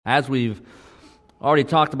As we've already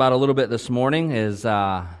talked about a little bit this morning, is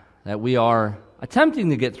that we are attempting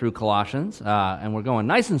to get through Colossians, and we're going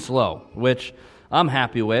nice and slow, which I'm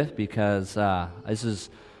happy with because this is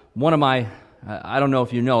one of my, I don't know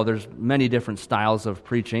if you know, there's many different styles of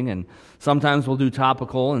preaching, and sometimes we'll do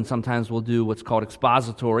topical, and sometimes we'll do what's called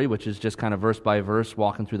expository, which is just kind of verse by verse,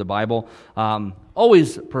 walking through the Bible.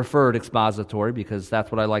 Always preferred expository because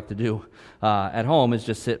that's what I like to do at home, is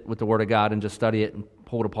just sit with the Word of God and just study it and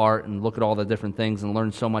pull it apart and look at all the different things and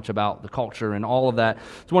learn so much about the culture and all of that.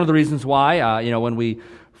 It's one of the reasons why, when we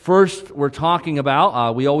first were talking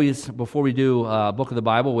about, we always, before we do a book of the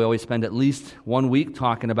Bible, we always spend at least 1 week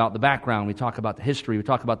talking about the background. We talk about the history, we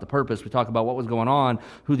talk about the purpose, we talk about what was going on,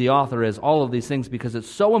 who the author is, all of these things, because it's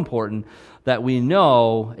so important that we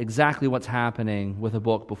know exactly what's happening with a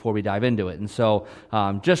book before we dive into it. And so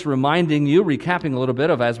just reminding you, recapping a little bit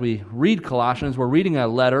of as we read Colossians, we're reading a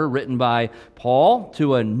letter written by Paul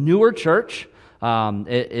to a newer church.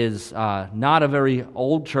 It is not a very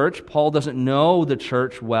old church. Paul doesn't know the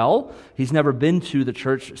church well. He's never been to the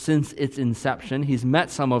church since its inception. He's met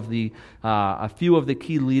some of a few of the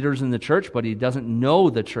key leaders in the church, but he doesn't know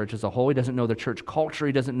the church as a whole. He doesn't know the church culture.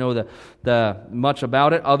 He doesn't know the much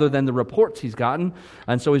about it other than the reports he's gotten.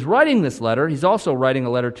 And so he's writing this letter. He's also writing a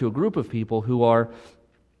letter to a group of people who are,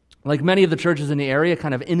 like many of the churches in the area,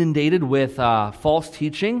 kind of inundated with false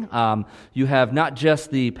teaching. You have not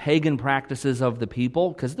just the pagan practices of the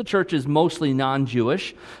people, because the church is mostly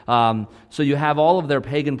non-Jewish. So you have all of their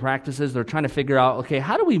pagan practices. They're trying to figure out, okay,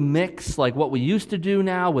 how do we mix like what we used to do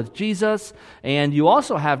now with Jesus? And you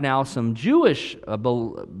also have now some Jewish, I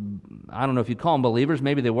don't know if you'd call them believers.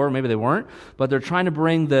 Maybe they were, maybe they weren't. But they're trying to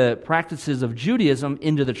bring the practices of Judaism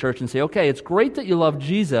into the church and say, okay, it's great that you love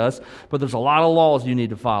Jesus, but there's a lot of laws you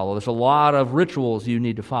need to follow. There's a lot of rituals you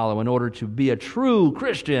need to follow in order to be a true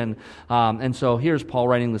Christian. And so here's Paul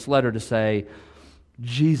writing this letter to say,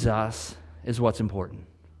 Jesus is what's important.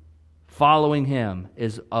 Following him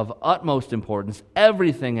is of utmost importance.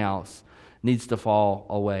 Everything else needs to fall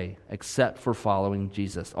away except for following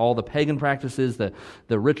Jesus. All the pagan practices, the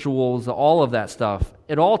rituals, all of that stuff,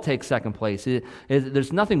 it all takes second place.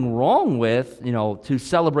 There's nothing wrong with, to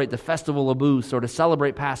celebrate the Festival of Booths or to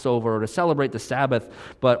celebrate Passover or to celebrate the Sabbath,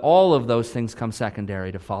 but all of those things come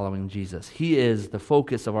secondary to following Jesus. He is the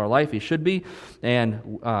focus of our life. He should be,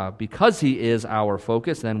 and because he is our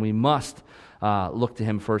focus, then we must look to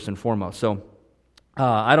him first and foremost. So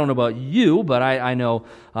I don't know about you, but I know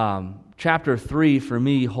chapter 3 for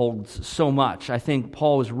me holds so much. I think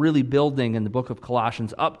Paul is really building in the book of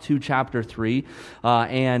Colossians up to chapter 3,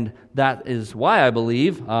 and that is why I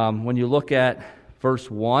believe when you look at verse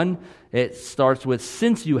 1, it starts with,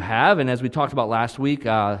 since you have, and as we talked about last week,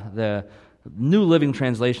 the New Living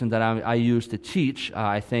Translation that I use to teach,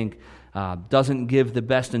 I think, doesn't give the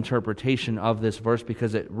best interpretation of this verse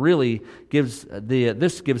because it really gives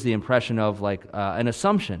the impression of like an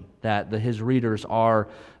assumption that his readers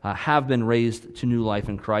have been raised to new life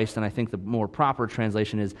in Christ. And I think the more proper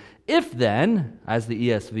translation is, if then, as the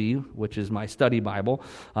ESV, which is my study Bible,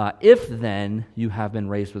 if then you have been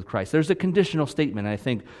raised with Christ. There's a conditional statement. I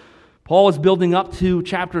think Paul is building up to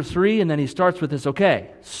chapter 3, and then he starts with this,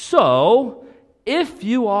 okay, so if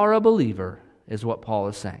you are a believer, is what Paul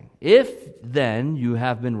is saying. If then you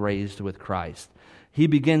have been raised with Christ, he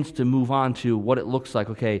begins to move on to what it looks like.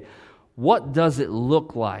 Okay, what does it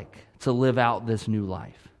look like to live out this new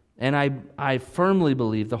life? And I firmly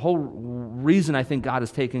believe the whole reason I think God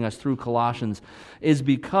is taking us through Colossians is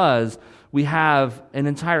because we have an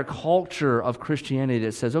entire culture of Christianity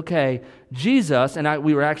that says, okay, Jesus, and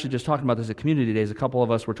we were actually just talking about this at Community Days. A couple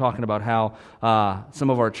of us were talking about how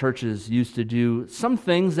some of our churches used to do some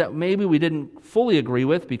things that maybe we didn't fully agree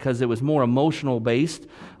with because it was more emotional based.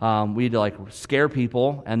 We'd like scare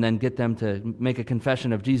people and then get them to make a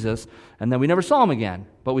confession of Jesus, and then we never saw them again.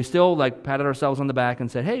 But we still like patted ourselves on the back and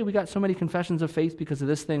said, hey, we got so many confessions of faith because of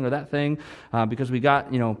this thing or that thing, because we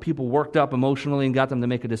got people worked up emotionally and got them to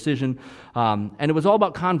make a decision. And it was all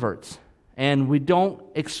about converts. And we don't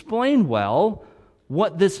explain well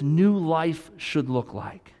what this new life should look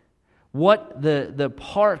like, what the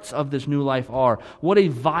parts of this new life are, what a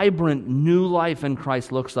vibrant new life in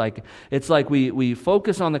Christ looks like. It's like we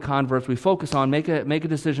focus on the converts, we focus on make a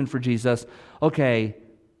decision for Jesus. Okay,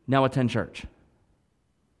 now attend church.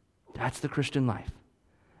 That's the Christian life.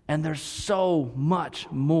 And there's so much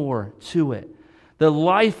more to it. The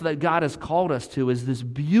life that God has called us to is this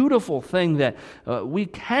beautiful thing that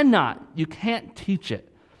you can't teach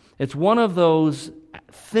it. It's one of those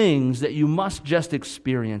things that you must just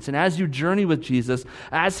experience. And as you journey with Jesus,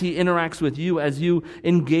 as He interacts with you, as you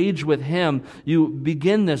engage with Him, you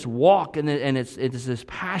begin this walk, and it's this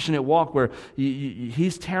passionate walk where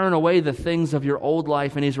He's tearing away the things of your old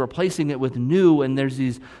life and He's replacing it with new. And there's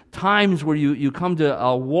these times where you come to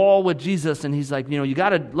a wall with Jesus and He's like, you got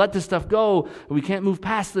to let this stuff go. We can't move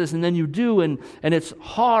past this. And then you do, and it's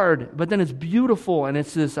hard, but then it's beautiful, and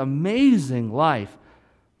it's this amazing life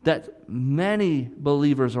that many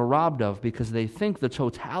believers are robbed of because they think the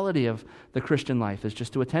totality of the Christian life is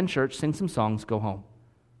just to attend church, sing some songs, go home,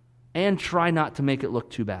 and try not to make it look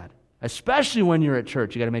too bad. Especially when you're at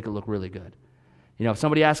church, you got to make it look really good. If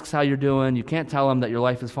somebody asks how you're doing, you can't tell them that your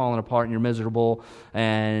life is falling apart and you're miserable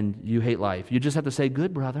and you hate life. You just have to say,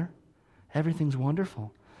 good, brother. Everything's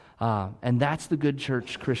wonderful. And that's the good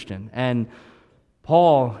church Christian. And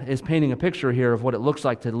Paul is painting a picture here of what it looks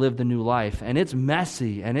like to live the new life, and it's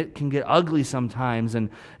messy, and it can get ugly sometimes,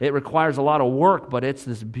 and it requires a lot of work, but it's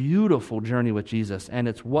this beautiful journey with Jesus, and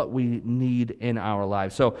it's what we need in our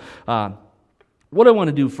lives. So, what I want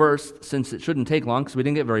to do first, since it shouldn't take long, because we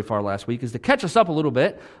didn't get very far last week, is to catch us up a little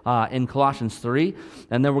bit in Colossians 3,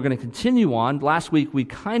 and then we're going to continue on. Last week, we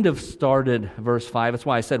kind of started verse 5. That's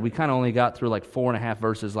why I said we kind of only got through like 4.5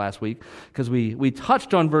 verses last week, because we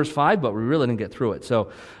touched on verse 5, but we really didn't get through it.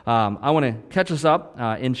 So I want to catch us up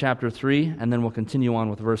in chapter 3, and then we'll continue on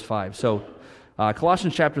with verse 5. So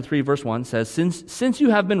Colossians chapter 3, verse 1 says, Since you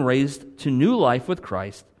have been raised to new life with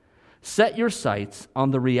Christ, set your sights on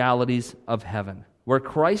the realities of heaven, where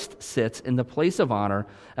Christ sits in the place of honor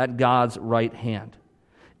at God's right hand.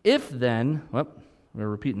 If then, we're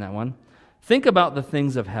repeating that one, think about the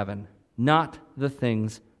things of heaven, not the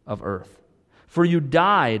things of earth. For you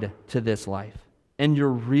died to this life, and your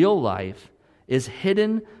real life is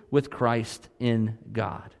hidden with Christ in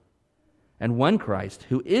God. And when Christ,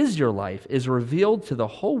 who is your life, is revealed to the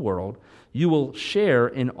whole world, you will share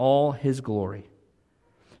in all His glory.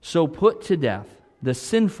 So put to death the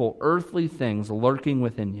sinful earthly things lurking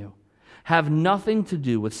within you. Have nothing to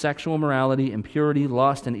do with sexual immorality, impurity,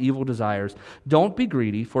 lust, and evil desires. Don't be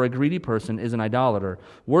greedy, for a greedy person is an idolater,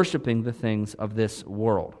 worshiping the things of this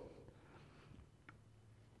world.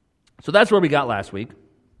 So that's where we got last week.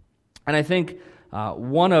 And I think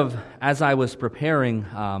as I was preparing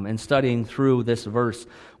and studying through this verse,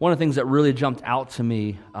 one of the things that really jumped out to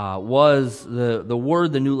me was the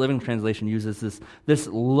word the New Living Translation uses, this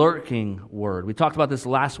lurking word. We talked about this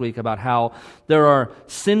last week, about how there are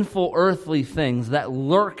sinful earthly things that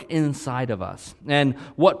lurk inside of us. And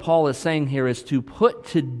what Paul is saying here is to put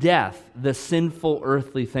to death the sinful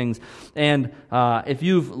earthly things. And if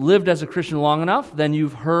you've lived as a Christian long enough, then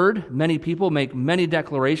you've heard many people make many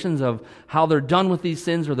declarations of how they're done with these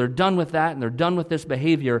sins, or they're done with that, and they're done with this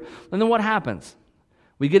behavior. And then what happens?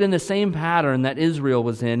 We get in the same pattern that Israel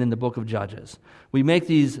was in the book of Judges. We get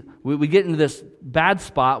into this bad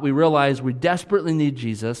spot. We realize we desperately need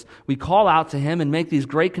Jesus. We call out to Him and make these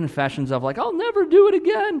great confessions of like, I'll never do it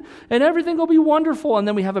again, and everything will be wonderful. And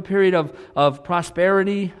then we have a period of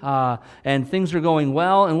prosperity, and things are going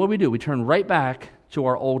well. And what do? We turn right back to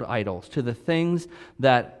our old idols, to the things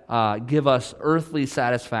that give us earthly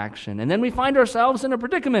satisfaction. And then we find ourselves in a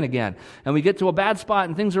predicament again, and we get to a bad spot,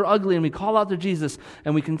 and things are ugly, and we call out to Jesus,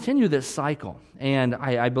 and we continue this cycle. And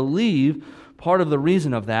I believe part of the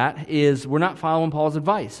reason of that is we're not following Paul's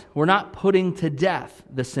advice. We're not putting to death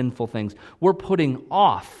the sinful things. We're putting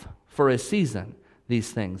off for a season these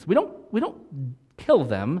things. We don't kill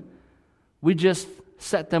them. We just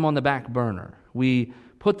set them on the back burner. We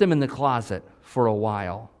put them in the closet for a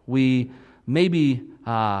while. We maybe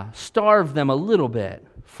starve them a little bit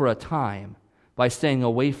for a time by staying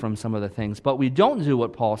away from some of the things. But we don't do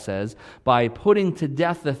what Paul says by putting to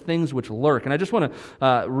death the things which lurk. And I just want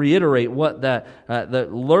to reiterate what the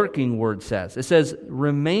lurking word says. It says,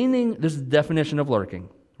 remaining, this is the definition of lurking,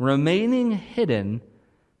 remaining hidden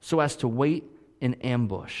so as to wait in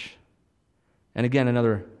ambush. And again,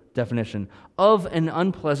 another definition, of an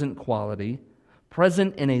unpleasant quality,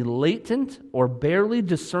 present in a latent or barely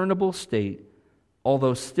discernible state,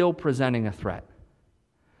 although still presenting a threat.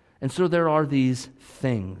 And so there are these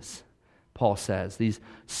things, Paul says, these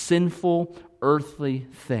sinful earthly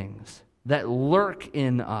things that lurk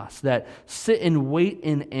in us, that sit and wait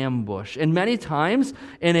in ambush, and many times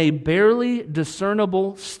in a barely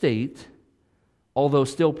discernible state, although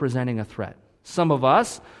still presenting a threat. Some of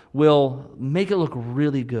us will make it look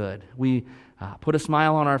really good. We put a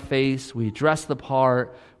smile on our face, we dress the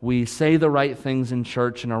part, we say the right things in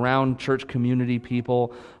church and around church community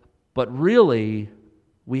people, but really,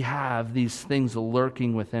 we have these things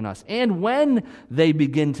lurking within us. And when they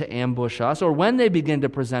begin to ambush us, or when they begin to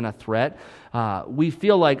present a threat, we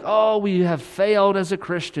feel like, oh, we have failed as a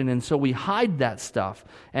Christian, and so we hide that stuff,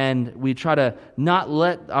 and we try to not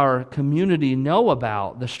let our community know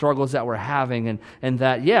about the struggles that we're having, and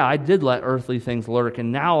that, yeah, I did let earthly things lurk,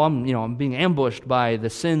 and now I'm being ambushed by the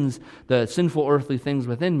sinful earthly things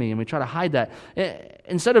within me, and we try to hide that,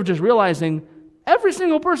 instead of just realizing every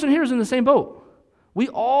single person here is in the same boat. We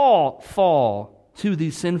all fall to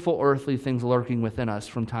these sinful earthly things lurking within us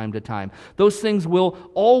from time to time. Those things will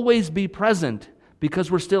always be present because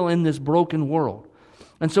we're still in this broken world.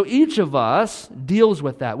 And so each of us deals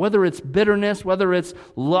with that, whether it's bitterness, whether it's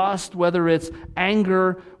lust, whether it's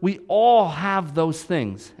anger. We all have those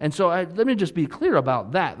things. And so let me just be clear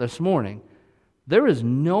about that this morning. There is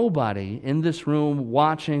nobody in this room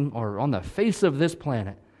watching or on the face of this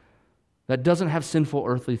planet that doesn't have sinful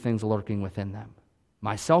earthly things lurking within them.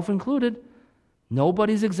 Myself included.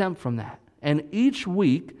 Nobody's exempt from that. And each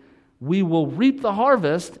week, we will reap the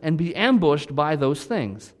harvest and be ambushed by those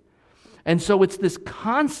things. And so it's this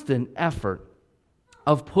constant effort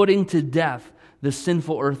of putting to death the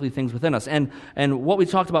sinful earthly things within us. And what we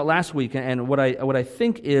talked about last week, and what I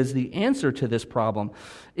think is the answer to this problem,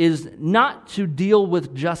 is not to deal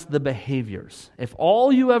with just the behaviors. If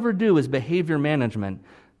all you ever do is behavior management,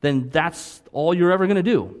 then that's all you're ever going to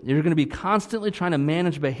do. You're going to be constantly trying to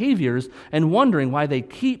manage behaviors and wondering why they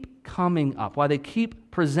keep coming up, why they keep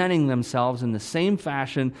presenting themselves in the same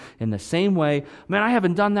fashion, in the same way. Man, I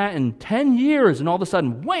haven't done that in 10 years, and all of a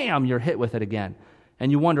sudden, wham, you're hit with it again.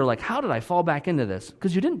 And you wonder, like, how did I fall back into this?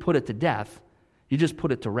 Because you didn't put it to death. You just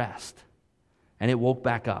put it to rest. And it woke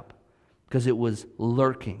back up because it was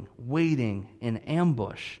lurking, waiting in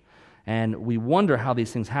ambush. And we wonder how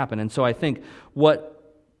these things happen. And so I think what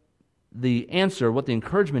the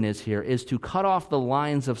encouragement is here is to cut off the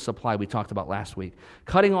lines of supply we talked about last week.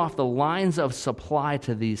 Cutting off the lines of supply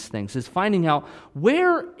to these things is finding out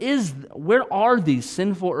where are these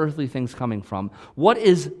sinful earthly things coming from? What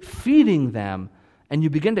is feeding them? And you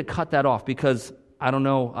begin to cut that off because, I don't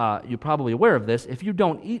know, you're probably aware of this, if you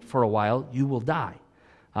don't eat for a while, you will die.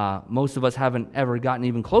 Most of us haven't ever gotten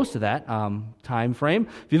even close to that time frame.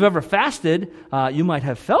 If you've ever fasted, you might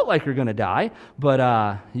have felt like you're going to die,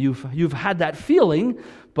 but you've had that feeling.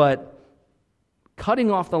 But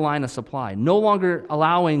cutting off the line of supply, no longer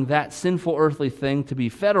allowing that sinful earthly thing to be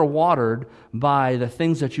fed or watered by the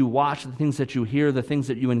things that you watch, the things that you hear, the things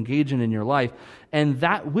that you engage in your life, and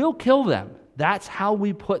that will kill them. That's how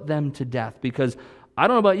we put them to death, because I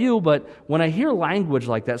don't know about you, but when I hear language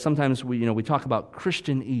like that, sometimes we talk about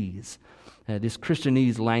Christianese, this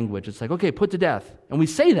Christianese language. It's like, okay, put to death. And we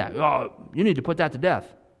say that, oh, you need to put that to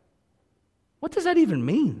death. What does that even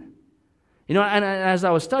mean? And as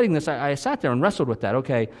I was studying this, I sat there and wrestled with that.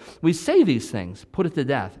 Okay, we say these things, put it to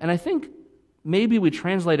death. And I think maybe we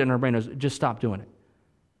translate it in our brain as just stop doing it.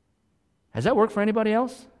 Has that worked for anybody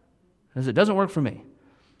else? Because it doesn't work for me.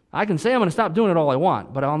 I can say I'm going to stop doing it all I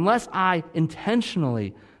want, but unless I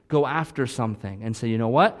intentionally go after something and say, you know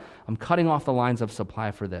what, I'm cutting off the lines of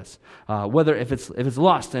supply for this. Whether if it's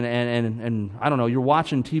lust and I don't know, you're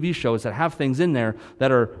watching TV shows that have things in there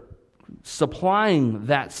that are supplying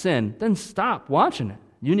that sin, then stop watching it.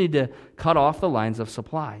 You need to cut off the lines of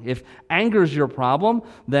supply. If anger is your problem,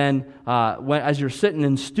 then as you're sitting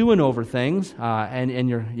and stewing over things and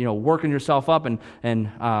you're working yourself up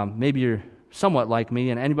and maybe you're somewhat like me,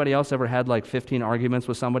 and anybody else ever had like 15 arguments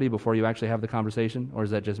with somebody before you actually have the conversation? Or is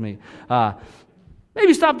that just me?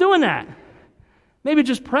 Maybe stop doing that. Maybe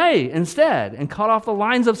just pray instead and cut off the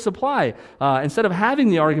lines of supply. Instead of having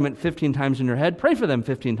the argument 15 times in your head, pray for them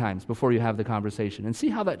 15 times before you have the conversation and see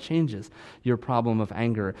how that changes your problem of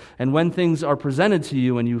anger. And when things are presented to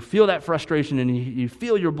you and you feel that frustration and you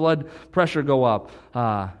feel your blood pressure go up,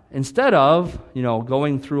 instead of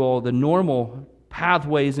going through all the normal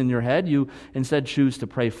pathways in your head, you instead choose to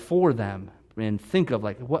pray for them and think of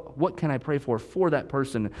like, what can I pray for that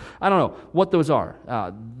person? I don't know what those are.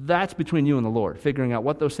 That's between you and the Lord, figuring out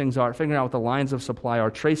what those things are, figuring out what the lines of supply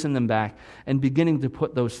are, tracing them back, and beginning to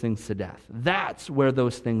put those things to death. That's where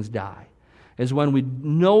those things die, is when we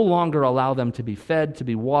no longer allow them to be fed, to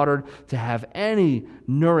be watered, to have any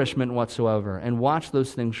nourishment whatsoever, and watch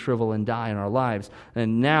those things shrivel and die in our lives.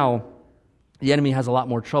 And now the enemy has a lot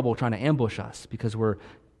more trouble trying to ambush us because we're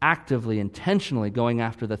actively, intentionally going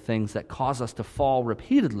after the things that cause us to fall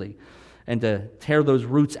repeatedly and to tear those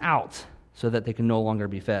roots out so that they can no longer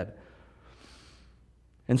be fed.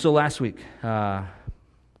 And so last week,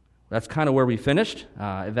 That's kind of where we finished,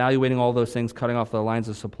 evaluating all those things, cutting off the lines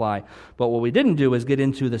of supply. But what we didn't do is get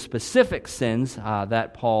into the specific sins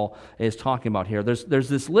that Paul is talking about here. There's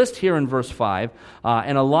this list here in verse 5,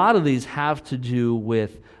 and a lot of these have to do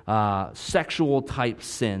with sexual type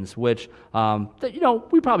sins, which,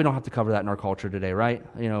 we probably don't have to cover that in our culture today, right?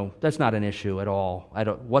 That's not an issue at all,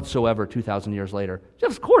 whatsoever 2,000 years later.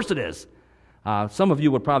 Of course it is. Some of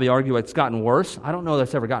you would probably argue it's gotten worse. I don't know that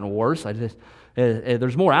it's ever gotten worse.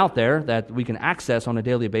 There's more out there that we can access on a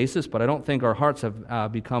daily basis, but I don't think our hearts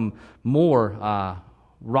have become more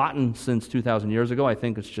rotten since 2,000 years ago. I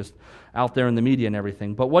think it's just out there in the media and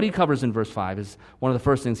everything. But what he covers in verse 5 is one of the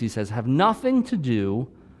first things he says, have nothing to do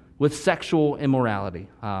with sexual immorality.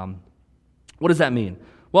 What does that mean?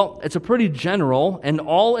 Well, it's a pretty general and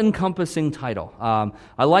all-encompassing title.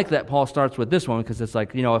 I like that Paul starts with this one because it's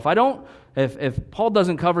like, if Paul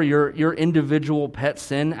doesn't cover your individual pet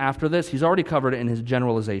sin after this, he's already covered it in his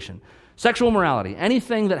generalization. Sexual immorality,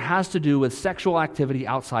 anything that has to do with sexual activity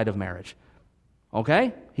outside of marriage.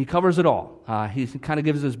 Okay? He covers it all. He kind of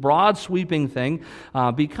gives this broad, sweeping thing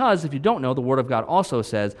because if you don't know, the Word of God also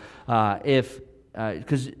says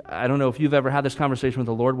because I don't know if you've ever had this conversation with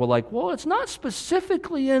the Lord, it's not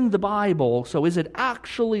specifically in the Bible, so is it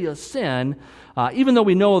actually a sin? Even though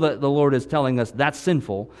we know that the Lord is telling us that's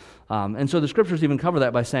sinful. And so the Scriptures even cover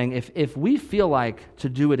that by saying if we feel like to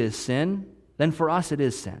do it is sin, then for us it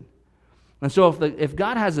is sin. And so if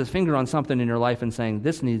God has his finger on something in your life and saying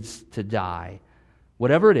this needs to die,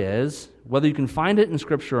 whatever it is, whether you can find it in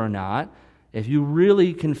Scripture or not, if you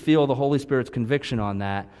really can feel the Holy Spirit's conviction on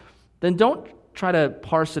that, then don't try to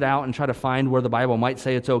parse it out and try to find where the Bible might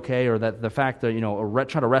say it's okay, or that the fact that, or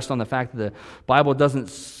try to rest on the fact that the Bible doesn't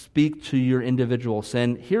speak to your individual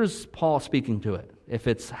sin. Here's Paul speaking to it. If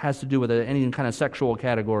it has to do with any kind of sexual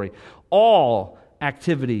category, all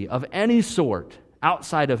activity of any sort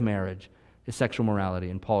outside of marriage is sexual morality.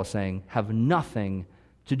 And Paul is saying, have nothing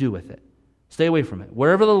to do with it. Stay away from it.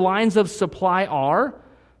 Wherever the lines of supply are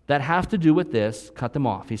that have to do with this, cut them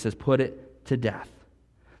off. He says, put it to death.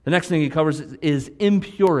 The next thing he covers is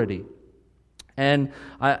impurity. And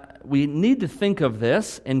we need to think of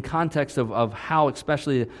this in context of how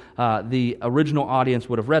especially the original audience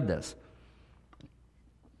would have read this.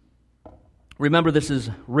 Remember, this is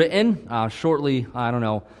written shortly,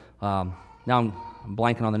 now I'm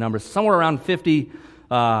blanking on the numbers, somewhere around 50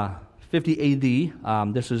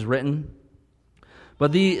 AD, this is written.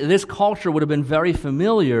 But this culture would have been very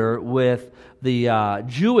familiar with the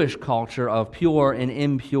Jewish culture of pure and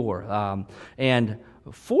impure. And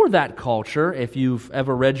for that culture, if you've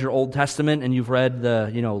ever read your Old Testament and you've read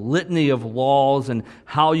the litany of laws and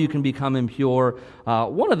how you can become impure,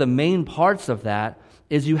 one of the main parts of that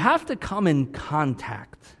is you have to come in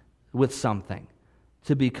contact with something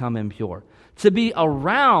to become impure. To be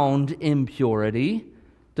around impurity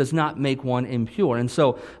does not make one impure. And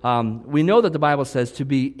so we know that the Bible says to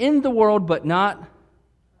be in the world but not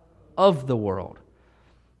of the world.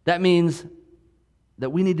 That means that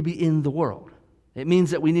we need to be in the world. It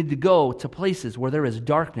means that we need to go to places where there is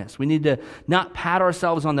darkness. We need to not pat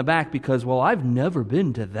ourselves on the back because, I've never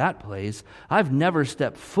been to that place. I've never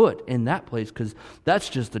stepped foot in that place because that's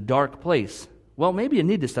just a dark place. Well, maybe you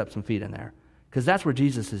need to step some feet in there because that's where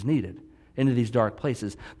Jesus is needed. Into these dark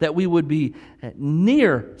places, that we would be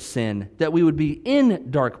near sin, that we would be in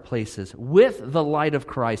dark places with the light of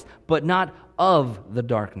Christ, but not of the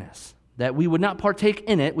darkness, that we would not partake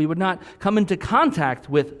in it, we would not come into contact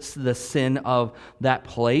with the sin of that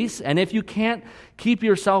place, and if you can't keep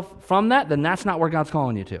yourself from that, then that's not where God's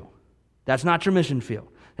calling you to. That's not your mission field.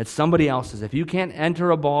 It's somebody else's. If you can't enter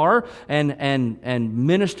a bar and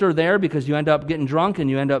minister there because you end up getting drunk and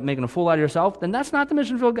you end up making a fool out of yourself, then that's not the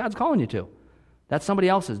mission field God's calling you to. That's somebody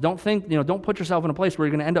else's. Don't put yourself in a place where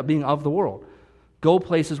you're going to end up being of the world. Go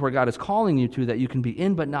places where God is calling you to that you can be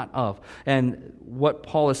in but not of. And what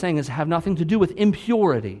Paul is saying is have nothing to do with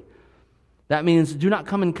impurity. That means do not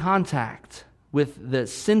come in contact with the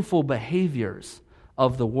sinful behaviors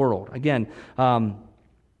of the world. Again,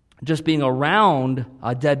 just being around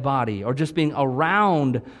a dead body or just being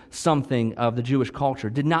around something of the Jewish culture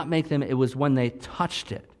did not make them, it was when they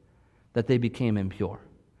touched it that they became impure.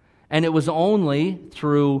 And it was only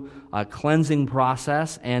through a cleansing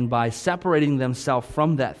process and by separating themselves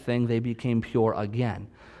from that thing, they became pure again.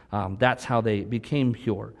 That's how they became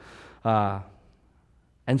pure.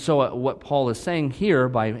 And so what Paul is saying here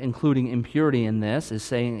by including impurity in this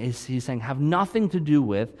he's saying have nothing to do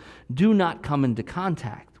with, do not come into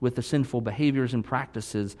contact with the sinful behaviors and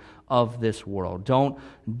practices of this world.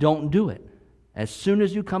 Don't do it. As soon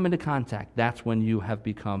as you come into contact, that's when you have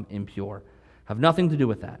become impure. Have nothing to do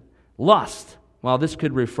with that. Lust. Well, this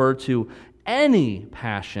could refer to any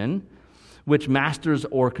passion which masters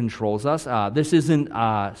or controls us. This isn't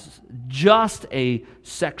just a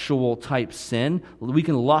sexual type sin. We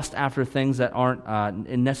can lust after things that aren't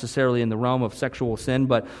necessarily in the realm of sexual sin,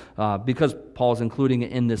 but because Paul's including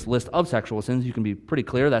it in this list of sexual sins, you can be pretty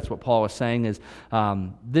clear that's what Paul is saying is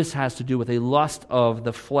this has to do with a lust of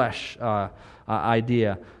the flesh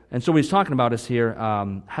idea. And so what he's talking about is here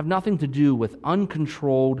have nothing to do with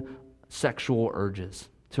uncontrolled sexual urges.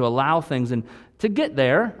 To allow things, and to get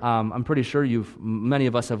there, I'm pretty sure many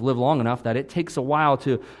of us have lived long enough that it takes a while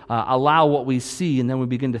to allow what we see, and then we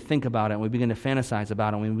begin to think about it, and we begin to fantasize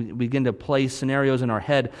about it, and we begin to play scenarios in our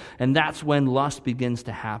head, and that's when lust begins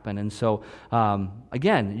to happen. And so,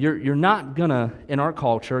 again, you're not gonna, in our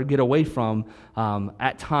culture, get away from,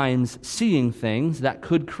 at times, seeing things that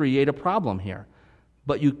could create a problem here.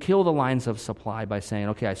 But you kill the lines of supply by saying,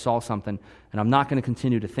 okay, I saw something, and I'm not going to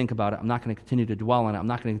continue to think about it. I'm not going to continue to dwell on it. I'm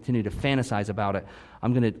not going to continue to fantasize about it.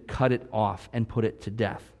 I'm going to cut it off and put it to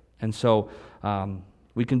death. And so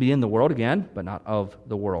we can be in the world again, but not of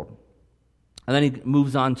the world. And then he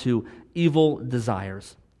moves on to evil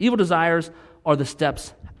desires. Evil desires are the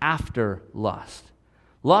steps after lust.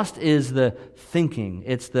 Lust is the thinking.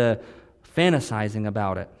 It's the fantasizing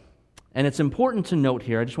about it. And it's important to note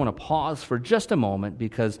here, I just want to pause for just a moment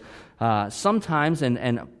because sometimes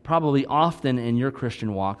and probably often in your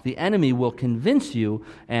Christian walk, the enemy will convince you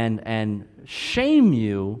and shame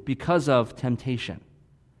you because of temptation.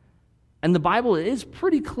 And the Bible is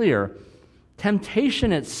pretty clear.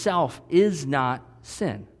 Temptation itself is not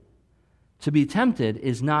sin. To be tempted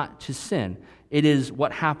is not to sin. It is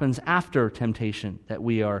what happens after temptation that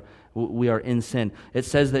we are in sin. It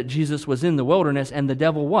says that Jesus was in the wilderness and the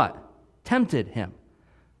devil what? Tempted him.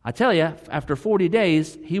 I tell you, after 40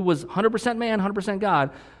 days, he was 100% man, 100%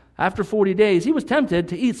 God. After 40 days, he was tempted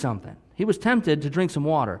to eat something. He was tempted to drink some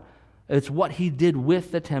water. It's what he did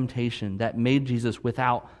with the temptation that made Jesus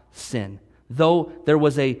without sin. Though there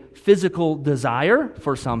was a physical desire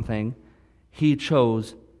for something, he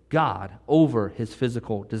chose God over his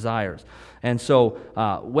physical desires. And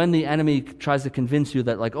so when the enemy tries to convince you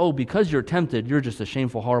that because you're tempted, you're just a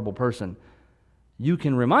shameful, horrible person, you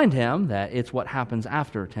can remind him that it's what happens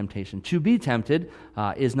after temptation. To be tempted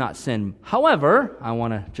is not sin. However, I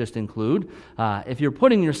want to just include, if you're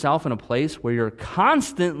putting yourself in a place where you're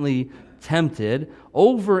constantly tempted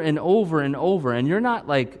over and over and over, and you're not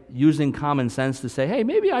using common sense to say, hey,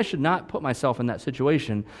 maybe I should not put myself in that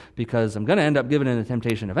situation because I'm going to end up giving in to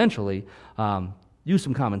temptation eventually, use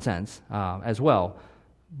some common sense as well.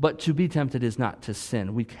 But to be tempted is not to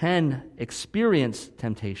sin. We can experience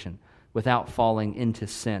temptation without falling into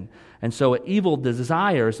sin. And so evil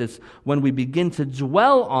desires, it's when we begin to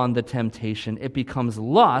dwell on the temptation, it becomes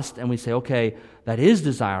lust, and we say, okay, that is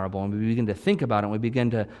desirable, and we begin to think about it, and we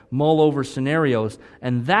begin to mull over scenarios,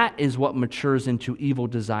 and that is what matures into evil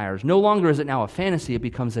desires. No longer is it now a fantasy, it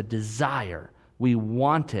becomes a desire. We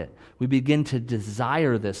want it. We begin to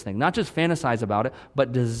desire this thing. Not just fantasize about it,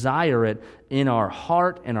 but desire it in our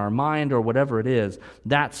heart, in our mind, or whatever it is.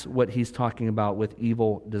 That's what he's talking about with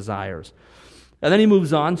evil desires. And then he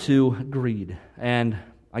moves on to greed. And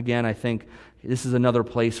again, I think this is another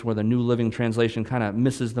place where the New Living Translation kind of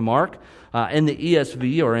misses the mark. In the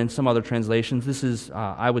ESV or in some other translations, this is,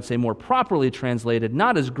 I would say, more properly translated,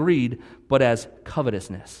 not as greed, but as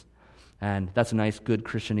covetousness. And that's a nice, good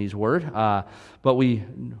Christianese word. But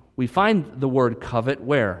we find the word covet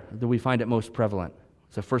where? Do we find it most prevalent?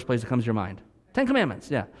 It's the first place that comes to your mind. 10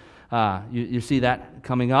 Commandments, yeah. You see that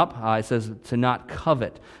coming up. It says to not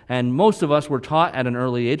covet. And most of us were taught at an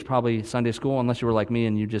early age, probably Sunday school, unless you were like me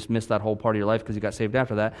and you just missed that whole part of your life because you got saved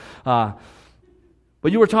after that.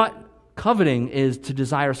 But you were taught coveting is to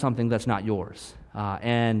desire something that's not yours.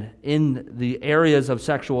 And in the areas of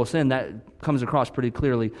sexual sin, that comes across pretty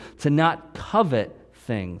clearly, to not covet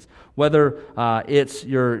things, whether it's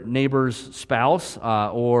your neighbor's spouse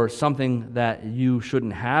or something that you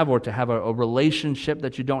shouldn't have, or to have a relationship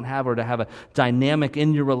that you don't have, or to have a dynamic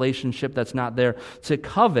in your relationship that's not there. To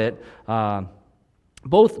covet,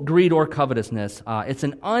 both greed or covetousness, it's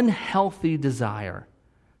an unhealthy desire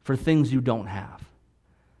for things you don't have.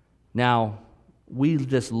 Now, we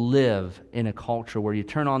just live in a culture where you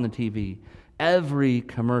turn on the TV, every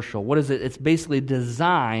commercial, what is it? It's basically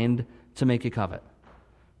designed to make you covet,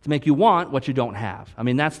 to make you want what you don't have. I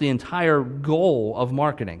mean, that's the entire goal of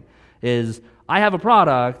marketing, is I have a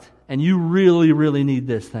product and you really, really need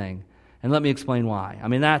this thing. And let me explain why. I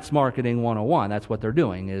mean, that's marketing 101. That's what they're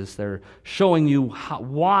doing, is they're showing you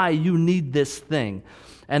why you need this thing.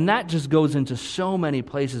 And that just goes into so many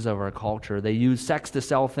places of our culture. They use sex to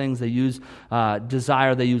sell things. They use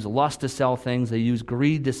desire. They use lust to sell things. They use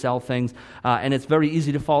greed to sell things. And it's very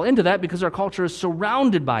easy to fall into that because our culture is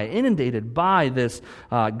surrounded by, inundated by this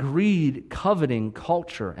greed, coveting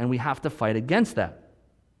culture. And we have to fight against that.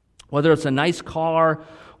 Whether it's a nice car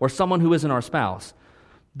or someone who isn't our spouse.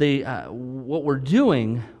 What we're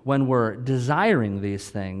doing when we're desiring these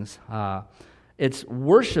things, it's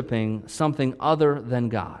worshiping something other than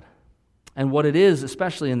God. And what it is,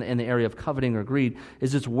 especially in the area of coveting or greed,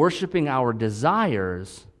 is it's worshiping our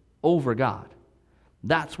desires over God.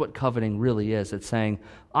 That's what coveting really is. It's saying,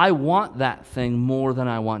 I want that thing more than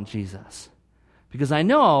I want Jesus. Because I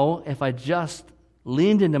know if I just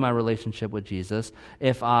leaned into my relationship with Jesus,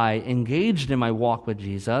 if I engaged in my walk with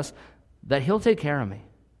Jesus, that He'll take care of me.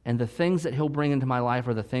 And the things that He'll bring into my life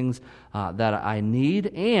are the things that I need.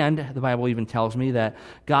 And the Bible even tells me that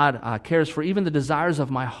God cares for even the desires of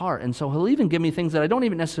my heart. And so He'll even give me things that I don't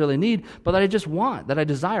even necessarily need, but that I just want, that I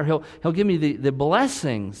desire. He'll give me the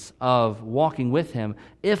blessings of walking with Him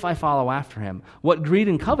if I follow after Him. What greed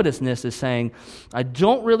and covetousness is saying, I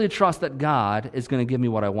don't really trust that God is going to give me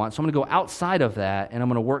what I want. So I'm going to go outside of that, and I'm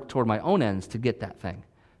going to work toward my own ends to get that thing.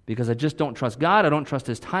 Because I just don't trust God, I don't trust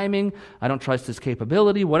His timing, I don't trust His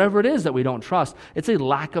capability, whatever it is that we don't trust, it's a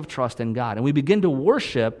lack of trust in God. And we begin to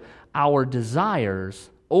worship our desires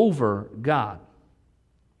over God.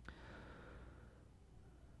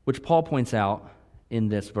 Which Paul points out in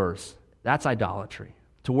this verse. That's idolatry.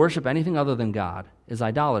 To worship anything other than God is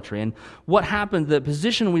idolatry. And what happened, the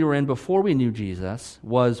position we were in before we knew Jesus,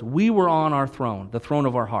 was we were on our throne, the throne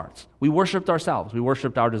of our hearts. We worshiped ourselves. We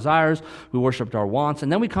worshiped our desires. We worshiped our wants.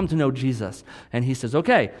 And then we come to know Jesus. And He says,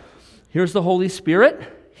 okay, here's the Holy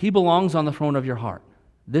Spirit. He belongs on the throne of your heart.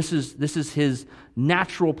 This is His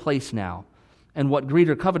natural place now. And what greed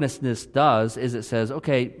or covetousness does is it says,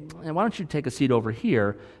 okay, why don't you take a seat over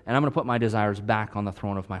here, and I'm going to put my desires back on the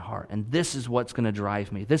throne of my heart. And this is what's going to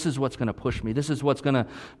drive me. This is what's going to push me. This is what's going to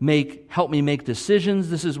help me make decisions.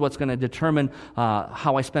 This is what's going to determine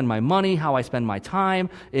how I spend my money, how I spend my time,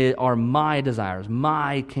 are my desires,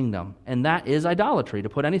 my kingdom. And that is idolatry. To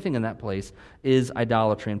put anything in that place is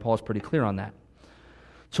idolatry, and Paul's pretty clear on that.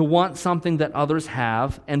 To want something that others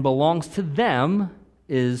have and belongs to them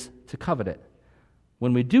is to covet it.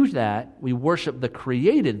 When we do that, we worship the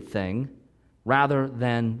created thing rather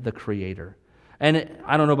than the Creator. And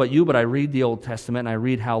I don't know about you, but I read the Old Testament, and I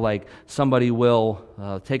read how somebody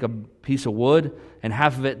will take a piece of wood, and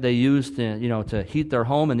half of it they use to heat their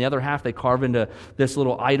home, and the other half they carve into this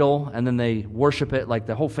little idol, and then they worship it. Like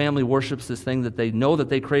the whole family worships this thing that they know that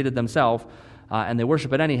they created themselves, and they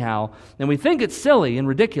worship it anyhow. And we think it's silly and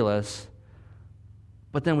ridiculous,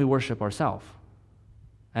 but then we worship ourselves.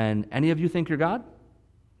 And any of you think you're God?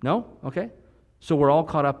 No? Okay. So we're all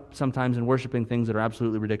caught up sometimes in worshiping things that are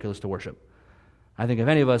absolutely ridiculous to worship. I think if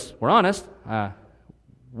any of us were honest,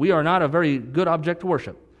 we are not a very good object to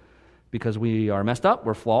worship because we are messed up,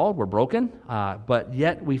 we're flawed, we're broken, but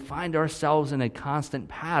yet we find ourselves in a constant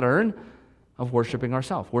pattern of worshiping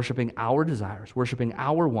ourselves, worshiping our desires, worshiping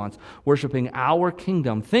our wants, worshiping our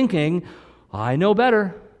kingdom, thinking, I know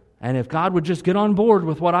better. And if God would just get on board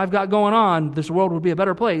with what I've got going on, this world would be a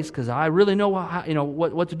better place because I really know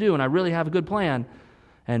what to do, and I really have a good plan.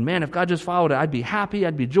 And man, if God just followed it, I'd be happy,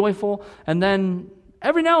 I'd be joyful. And then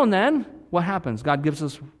every now and then, what happens? God gives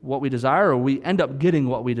us what we desire, or we end up getting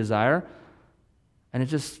what we desire, and it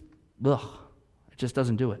just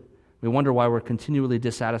doesn't do it. We wonder why we're continually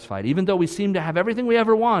dissatisfied. Even though we seem to have everything we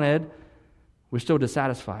ever wanted, we're still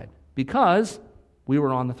dissatisfied because we were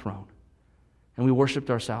on the throne. And we worshiped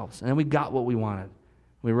ourselves. And then we got what we wanted.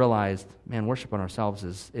 We realized, man, worship on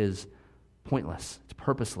ourselves is pointless. It's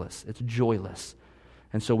purposeless. It's joyless.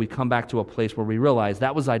 And so we come back to a place where we realize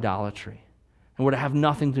that was idolatry. And we're to have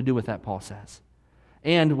nothing to do with that, Paul says.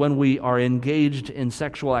 And when we are engaged in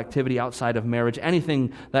sexual activity outside of marriage,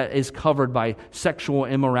 anything that is covered by sexual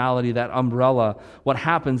immorality, that umbrella, what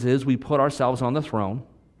happens is we put ourselves on the throne.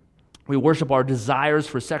 We worship our desires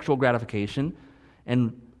for sexual gratification,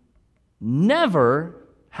 and never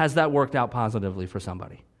has that worked out positively for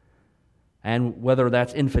somebody. And whether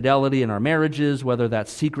that's infidelity in our marriages, whether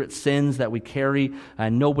that's secret sins that we carry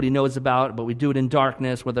and nobody knows about, but we do it in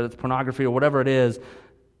darkness, whether it's pornography or whatever it is,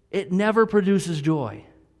 it never produces joy.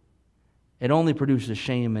 It only produces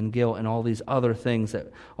shame and guilt and all these other things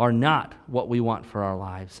that are not what we want for our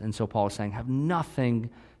lives. And so Paul is saying, have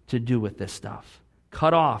nothing to do with this stuff.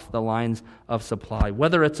 Cut off the lines of supply.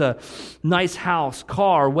 Whether it's a nice house,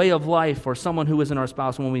 car, way of life, or someone who isn't our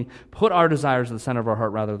spouse, when we put our desires at the center of our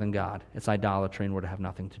heart rather than God, it's idolatry and we're to have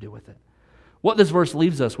nothing to do with it. What this verse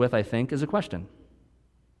leaves us with, I think, is a question.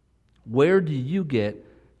 Where do you get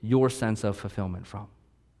your sense of fulfillment from?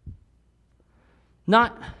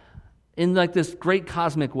 Not in like this great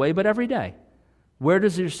cosmic way, but every day. Where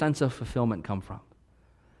does your sense of fulfillment come from?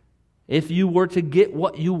 If you were to get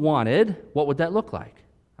what you wanted, what would that look like?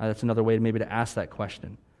 That's another way maybe to ask that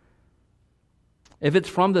question. If it's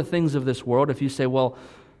from the things of this world, if you say, well,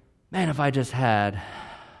 man, if I just had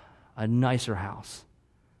a nicer house.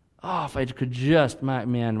 Oh, if I could just,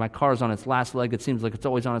 my car's on its last leg. It seems like it's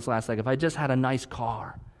always on its last leg. If I just had a nice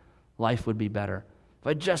car, life would be better. If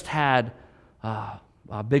I just had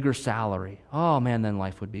a bigger salary, oh man, then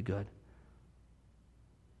life would be good.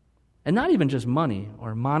 And not even just money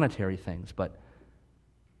or monetary things, but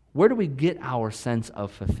where do we get our sense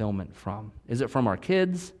of fulfillment from? Is it from our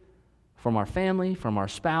kids, from our family, from our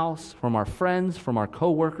spouse, from our friends, from our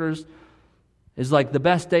coworkers? Is like the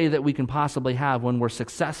best day that we can possibly have when we're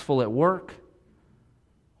successful at work,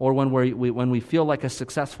 or when we feel like a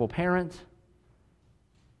successful parent?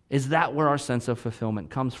 Is that where our sense of fulfillment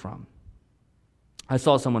comes from? I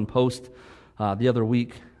saw someone post the other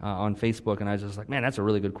week on Facebook, and I was just like, man, that's a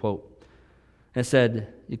really good quote. It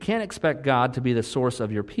said, you can't expect God to be the source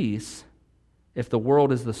of your peace if the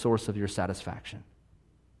world is the source of your satisfaction.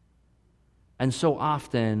 And so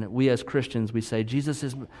often, we as Christians, we say, Jesus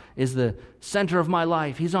is the center of my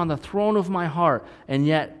life. He's on the throne of my heart. And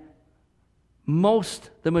yet,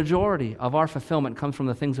 the majority of our fulfillment comes from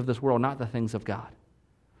the things of this world, not the things of God.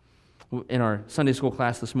 In our Sunday school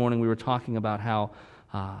class this morning, we were talking about how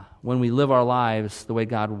when we live our lives the way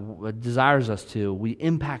God desires us to, we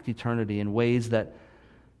impact eternity in ways that,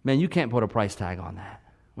 man, you can't put a price tag on that.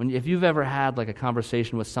 If you've ever had like a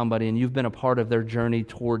conversation with somebody and you've been a part of their journey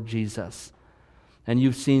toward Jesus, and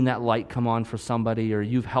you've seen that light come on for somebody, or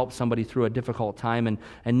you've helped somebody through a difficult time,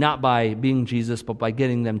 and not by being Jesus, but by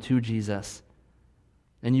getting them to Jesus,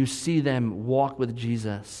 and you see them walk with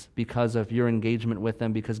Jesus because of your engagement with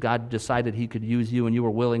them, because God decided He could use you and you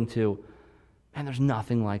were willing to, man, there's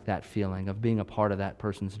nothing like that feeling of being a part of that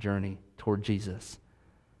person's journey toward Jesus.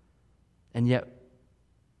 And yet,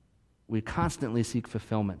 we constantly seek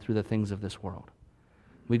fulfillment through the things of this world.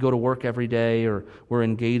 We go to work every day, or we're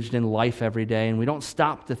engaged in life every day, and we don't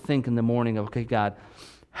stop to think in the morning of, okay, God,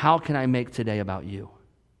 how can I make today about you?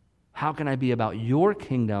 How can I be about your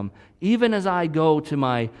kingdom, even as I go to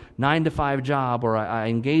my 9-to-5 job, or I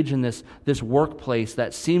engage in this workplace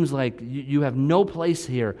that seems like you have no place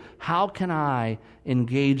here? How can I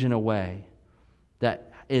engage in a way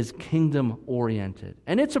that is kingdom-oriented?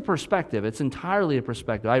 And it's a perspective. It's entirely a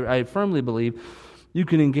perspective. I firmly believe you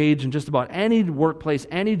can engage in just about any workplace,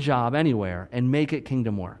 any job, anywhere, and make it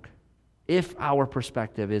kingdom work. If our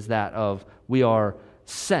perspective is that of we are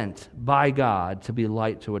sent by God to be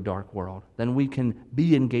light to a dark world, then we can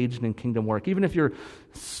be engaged in kingdom work. Even if you're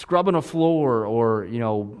scrubbing a floor, or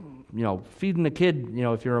feeding a kid,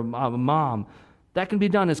 if you're a mom, that can be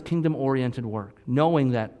done as kingdom-oriented work,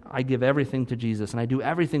 knowing that I give everything to Jesus and I do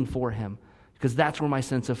everything for Him, because that's where my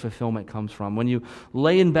sense of fulfillment comes from. When you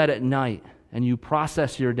lay in bed at night and you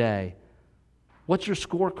process your day, what's your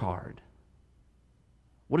scorecard?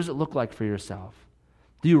 What does it look like for yourself?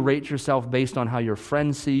 Do you rate yourself based on how your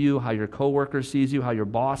friends see you, how your coworker sees you, how your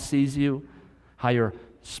boss sees you, how your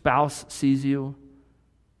spouse sees you?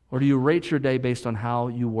 Or do you rate your day based on how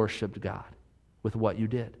you worshiped God with what you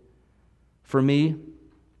did? For me,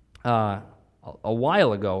 a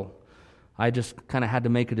while ago, I just kind of had to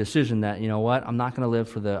make a decision that, I'm not going to live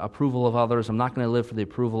for the approval of others. I'm not going to live for the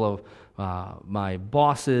approval of my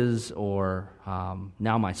bosses, or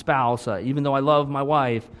now my spouse. Even though I love my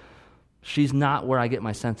wife, she's not where I get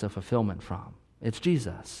my sense of fulfillment from. It's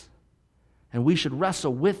Jesus. And we should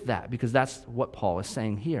wrestle with that, because that's what Paul is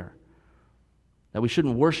saying here. That we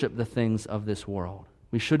shouldn't worship the things of this world.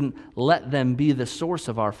 We shouldn't let them be the source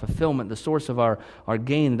of our fulfillment, the source of our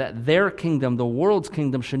gain. That their kingdom, the world's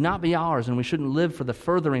kingdom, should not be ours, and we shouldn't live for the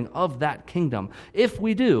furthering of that kingdom. If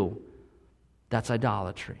we do, that's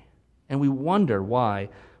idolatry. And we wonder why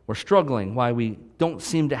we're struggling, why we don't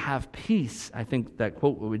seem to have peace. I think that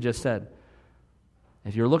quote what we just said.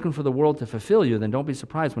 If you're looking for the world to fulfill you, then don't be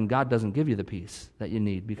surprised when God doesn't give you the peace that you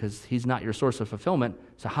need, because He's not your source of fulfillment,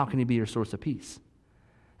 so how can He be your source of peace?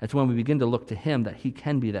 That's when we begin to look to Him, that He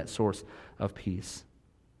can be that source of peace.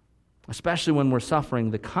 Especially when we're suffering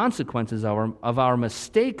the consequences of our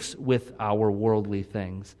mistakes with our worldly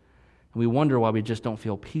things. And we wonder why we just don't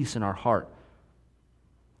feel peace in our heart.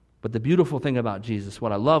 But the beautiful thing about Jesus,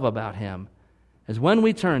 what I love about Him, is when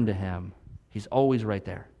we turn to Him, He's always right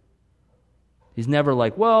there. He's never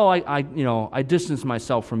like, well, I distance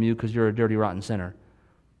myself from you because you're a dirty, rotten sinner.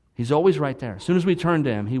 He's always right there. As soon as we turn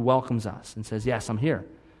to Him, He welcomes us and says, yes, I'm here.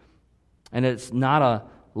 And it's not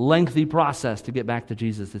lengthy process to get back to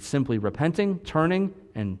Jesus. It's simply repenting, turning,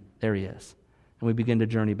 and there he is. And we begin to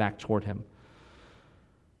journey back toward him.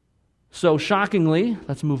 So shockingly,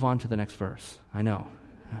 let's move on to the next verse. I know.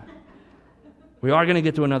 We are going to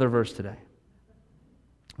get to another verse today.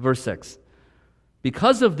 Verse 6.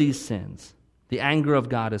 Because of these sins, the anger of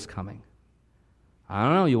God is coming. I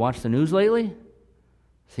don't know, you watched the news lately?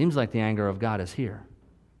 Seems like the anger of God is here.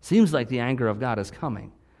 Seems like the anger of God is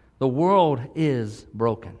coming. The world is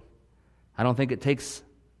broken. I don't think it takes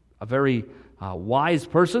a very wise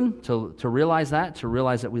person to realize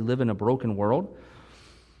that we live in a broken world.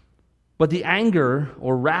 But the anger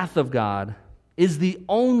or wrath of God is the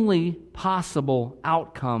only possible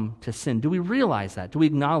outcome to sin. Do we realize that? Do we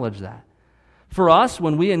acknowledge that? For us,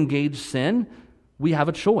 when we engage sin, we have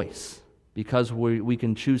a choice because we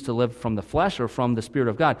can choose to live from the flesh or from the Spirit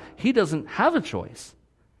of God. He doesn't have a choice.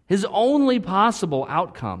 His only possible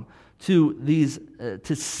outcome to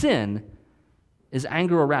sin is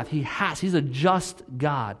anger or wrath. He's a just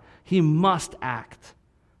God. He must act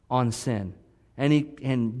on sin.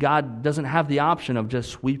 And God doesn't have the option of just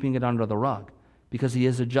sweeping it under the rug because he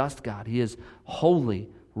is a just God. He is holy,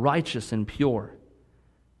 righteous, and pure.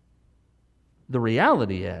 The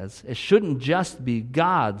reality is, it shouldn't just be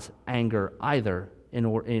God's anger either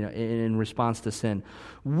in response to sin.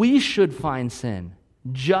 We should find sin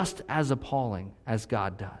just as appalling as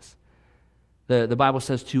God does. The Bible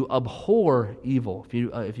says to abhor evil.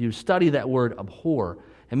 If you study that word abhor,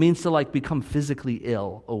 it means to become physically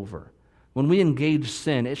ill over. When we engage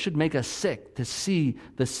sin, it should make us sick to see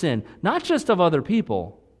the sin, not just of other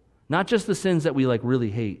people, not just the sins that we really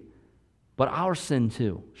hate, but our sin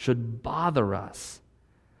too should bother us.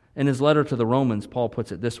 In his letter to the Romans, Paul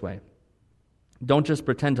puts it this way: don't just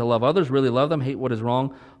pretend to love others, really love them, hate what is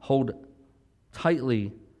wrong, hold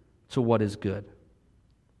tightly to what is good.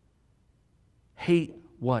 Hate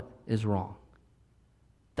what is wrong.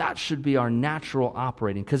 That should be our natural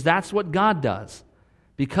operating, because that's what God does.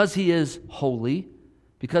 Because he is holy,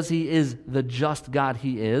 because he is the just God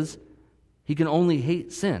he is, he can only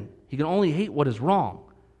hate sin. He can only hate what is wrong.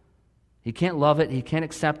 He can't love it, he can't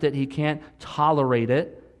accept it, he can't tolerate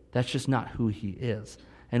it. That's just not who he is.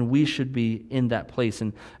 And we should be in that place.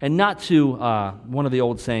 And not to, one of the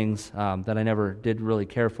old sayings that I never did really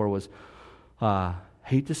care for was,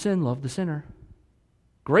 hate the sin, love the sinner.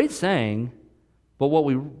 Great saying, but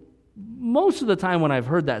most of the time when I've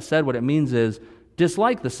heard that said, what it means is,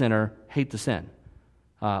 dislike the sinner, hate the sin.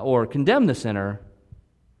 Or condemn the sinner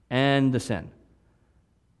and the sin.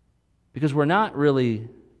 Because we're not really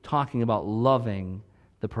talking about loving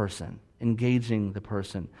the person, engaging the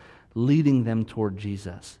person, leading them toward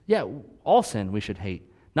Jesus. Yeah, all sin we should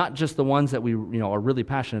hate, not just the ones that we are really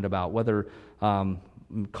passionate about, whether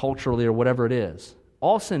culturally or whatever it is.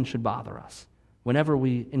 All sin should bother us whenever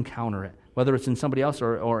we encounter it, whether it's in somebody else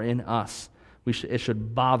or in us. It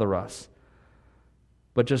should bother us.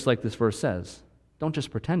 But just like this verse says, don't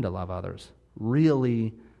just pretend to love others.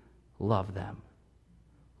 Really love them.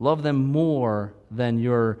 Love them more than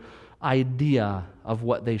your idea of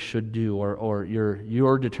what they should do or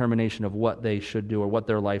your determination of what they should do or what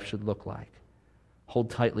their life should look like. Hold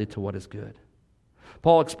tightly to what is good.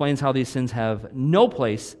 Paul explains how these sins have no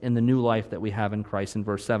place in the new life that we have in Christ in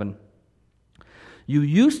verse 7. You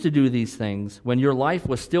used to do these things when your life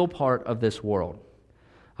was still part of this world.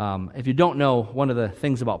 If you don't know, one of the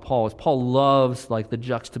things about Paul is Paul loves the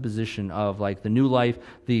juxtaposition of the new life,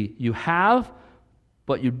 you have,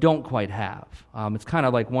 but you don't quite have. It's kind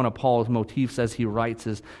of like one of Paul's motifs as he writes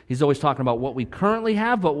is he's always talking about what we currently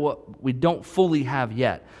have, but what we don't fully have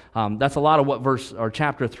yet. That's a lot of what verse or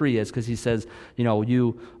chapter 3 is, because he says,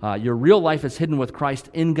 your real life is hidden with Christ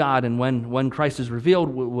in God, and when Christ is revealed,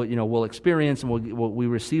 we'll experience and we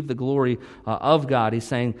receive the glory of God. He's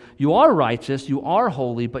saying you are righteous, you are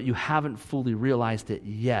holy, but you haven't fully realized it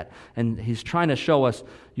yet. And he's trying to show us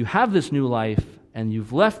you have this new life, and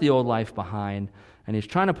you've left the old life behind. And he's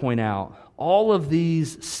trying to point out all of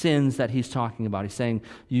these sins that he's talking about. He's saying,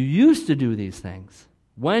 you used to do these things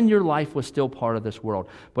when your life was still part of this world.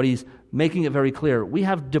 But he's making it very clear, we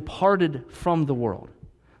have departed from the world.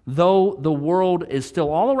 Though the world is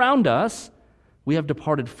still all around us, we have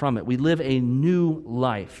departed from it. We live a new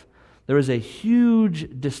life. There is a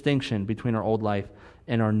huge distinction between our old life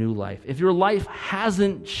and our new life. If your life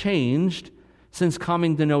hasn't changed since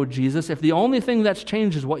coming to know Jesus, if the only thing that's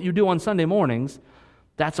changed is what you do on Sunday mornings,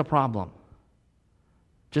 that's a problem.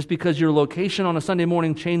 Just because your location on a Sunday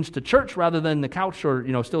morning changed to church rather than the couch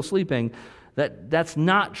or still sleeping, that's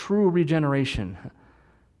not true regeneration.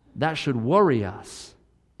 That should worry us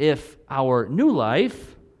if our new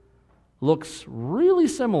life looks really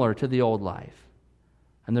similar to the old life.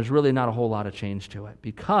 And there's really not a whole lot of change to it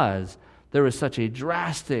because there is such a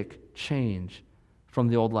drastic change from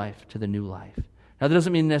the old life to the new life. Now, that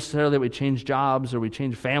doesn't mean necessarily that we change jobs or we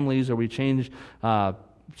change families or we change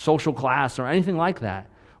social class or anything like that.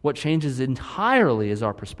 What changes entirely is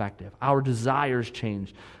our perspective. Our desires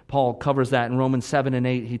change. Paul covers that in Romans 7 and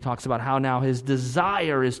 8. He talks about how now his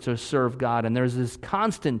desire is to serve God, and there's this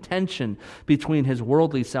constant tension between his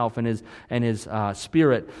worldly self and his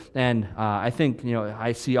spirit. And I think,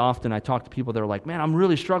 I see often, I talk to people that are like, man, I'm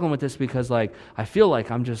really struggling with this because I feel like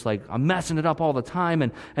I'm messing it up all the time.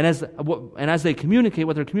 And as they communicate,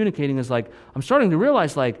 what they're communicating is I'm starting to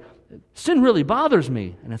realize sin really bothers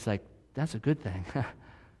me. And it's that's a good thing.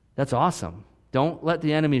 That's awesome. Don't let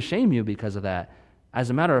the enemy shame you because of that. As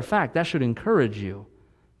a matter of fact, that should encourage you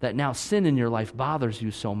that now sin in your life bothers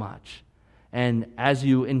you so much. And as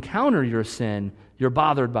you encounter your sin, you're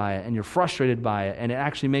bothered by it and you're frustrated by it, and it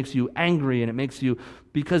actually makes you angry, and it makes you,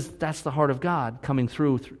 because that's the heart of God coming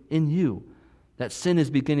through in you, that sin is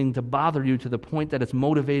beginning to bother you to the point that it's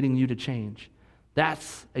motivating you to change.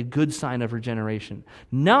 That's a good sign of regeneration.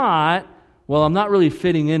 Not, well, I'm not really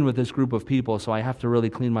fitting in with this group of people, so I have to really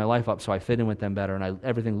clean my life up so I fit in with them better and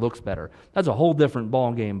everything looks better. That's a whole different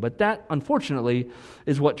ball game. But that, unfortunately,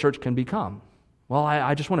 is what church can become. Well,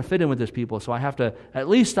 I just want to fit in with these people, so I have to at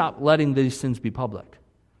least stop letting these sins be public.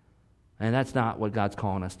 And that's not what God's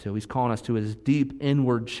calling us to. He's calling us to his deep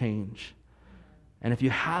inward change. And if you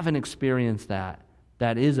haven't experienced that,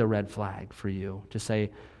 that is a red flag for you to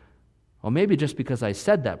say, well, maybe just because I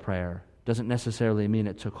said that prayer doesn't necessarily mean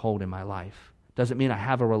it took hold in my life. Doesn't mean I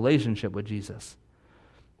have a relationship with Jesus.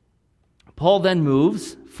 Paul then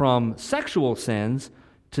moves from sexual sins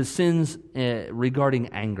to sins regarding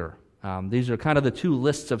anger. These are kind of the two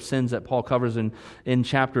lists of sins that Paul covers in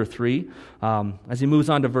chapter 3. As he moves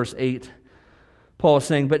on to verse 8, Paul is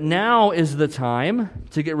saying, but now is the time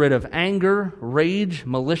to get rid of anger, rage,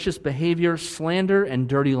 malicious behavior, slander, and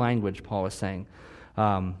dirty language, Paul is saying.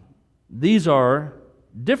 These are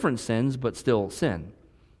different sins, but still sin.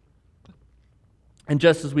 And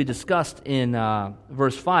just as we discussed in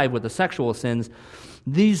verse 5 with the sexual sins,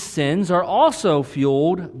 these sins are also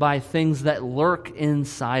fueled by things that lurk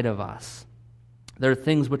inside of us. They're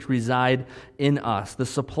things which reside in us. The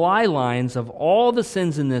supply lines of all the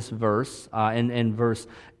sins in this verse, in verse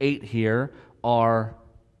 8 here, are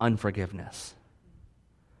unforgiveness.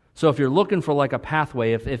 So if you're looking for a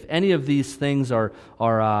pathway, if any of these things are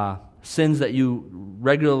sins that you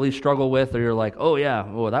regularly struggle with, or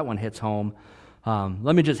you're that one hits home,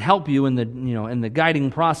 let me just help you in the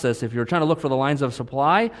guiding process. If you're trying to look for the lines of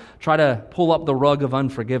supply, try to pull up the rug of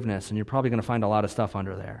unforgiveness, and you're probably going to find a lot of stuff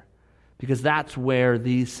under there, because that's where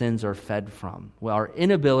these sins are fed from. Well, our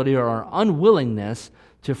inability or our unwillingness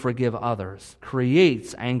to forgive others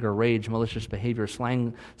creates anger, rage, malicious behavior,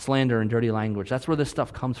 slander, and dirty language. That's where this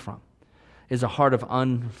stuff comes from, is a heart of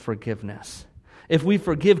unforgiveness. If we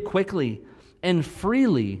forgive quickly and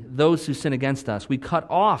freely those who sin against us, we cut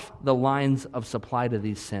off the lines of supply to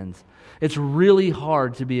these sins. It's really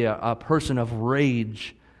hard to be a person of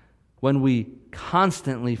rage when we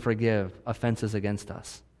constantly forgive offenses against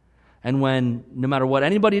us. And when, no matter what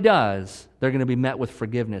anybody does, they're going to be met with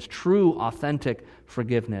forgiveness, true, authentic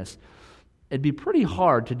forgiveness. It'd be pretty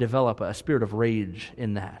hard to develop a spirit of rage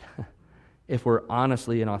in that if we're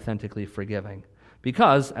honestly and authentically forgiving.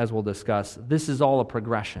 Because, as we'll discuss, this is all a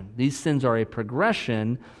progression. These sins are a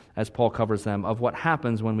progression, as Paul covers them, of what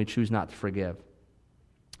happens when we choose not to forgive.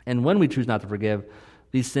 And when we choose not to forgive,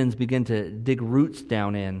 these sins begin to dig roots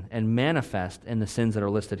down in and manifest in the sins that are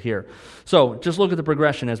listed here. So, just look at the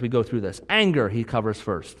progression as we go through this. Anger, he covers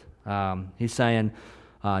first. He's saying,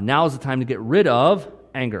 now is the time to get rid of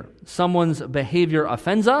anger. Someone's behavior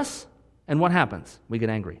offends us, and what happens? We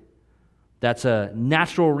get angry. That's a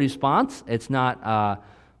natural response. It's not,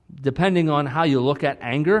 depending on how you look at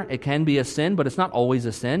anger, it can be a sin, but it's not always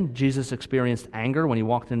a sin. Jesus experienced anger when he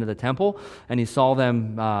walked into the temple, and he saw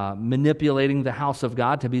them manipulating the house of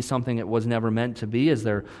God to be something it was never meant to be, as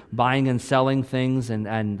they're buying and selling things.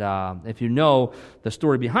 And if you know the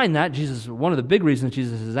story behind that, one of the big reasons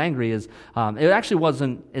Jesus is angry is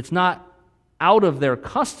it's not out of their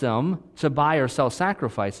custom to buy or sell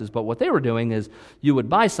sacrifices, but what they were doing is you would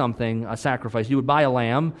buy something, a sacrifice, you would buy a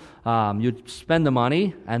lamb, you'd spend the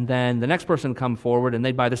money, and then the next person would come forward and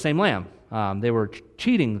they'd buy the same lamb. They were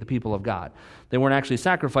cheating the people of God. They weren't actually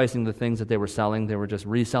sacrificing the things that they were selling, they were just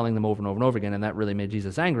reselling them over and over and over again, and that really made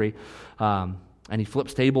Jesus angry. And he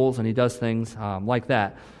flips tables and he does things like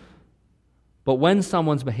that. But when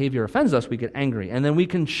someone's behavior offends us, we get angry, and then we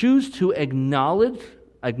can choose to acknowledge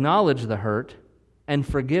the hurt and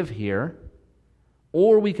forgive here,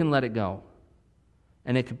 or we can let it go.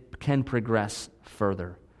 and it can progress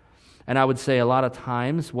further. And I would say a lot of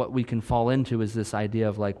times what we can fall into is this idea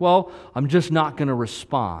of like, well, I'm just not going to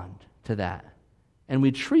respond to that. And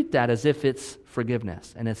we treat that as if it's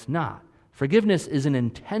forgiveness, and it's not. Forgiveness is an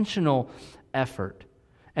intentional effort.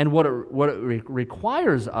 And what it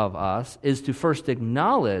requires of us is to first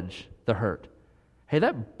acknowledge the hurt. Hey,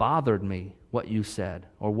 that bothered me, what you said,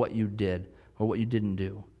 or what you did, or what you didn't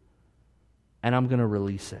do. And I'm going to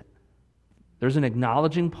release it. There's an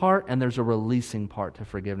acknowledging part, and there's a releasing part to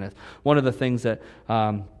forgiveness. One of the things that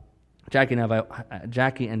Jackie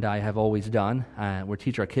and I have always done, we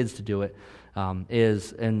teach our kids to do it,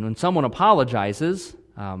 is, and when someone apologizes,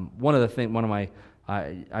 I've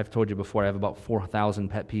told you before, I have about 4,000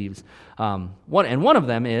 pet peeves. One of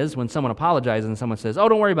them is when someone apologizes and someone says, oh,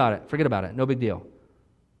 don't worry about it, forget about it, no big deal.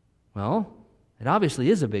 Well, it obviously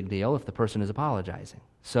is a big deal if the person is apologizing.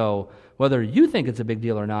 So whether you think it's a big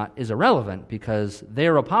deal or not is irrelevant because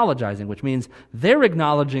they're apologizing, which means they're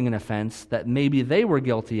acknowledging an offense that maybe they were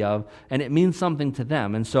guilty of, and it means something to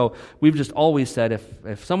them. And so we've just always said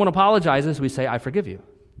if someone apologizes, we say, I forgive you.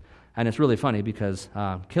 And it's really funny because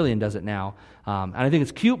Killian does it now. And I think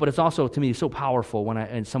it's cute, but it's also, to me, so powerful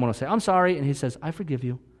when someone will say, I'm sorry, and he says, I forgive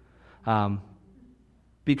you.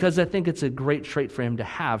 Because I think it's a great trait for him to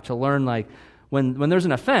have, to learn like when there's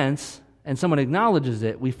an offense and someone acknowledges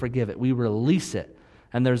it, we forgive it, we release it.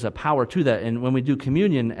 And there's a power to that. And when we do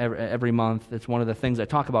communion every month, it's one of the things I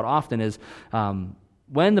talk about often is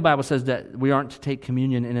when the Bible says that we aren't to take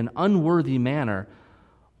communion in an unworthy manner,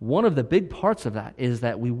 one of the big parts of that is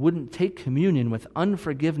that we wouldn't take communion with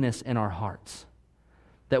unforgiveness in our hearts.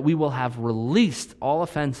 That we will have released all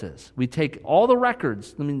offenses. We take all the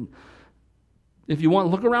records. I mean, if you want,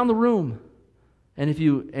 look around the room.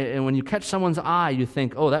 And when you catch someone's eye, you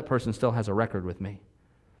think, oh, that person still has a record with me.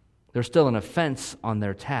 There's still an offense on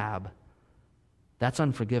their tab. That's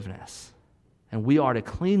unforgiveness. And we are to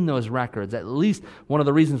clean those records. At least, one of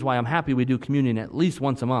the reasons why I'm happy we do communion at least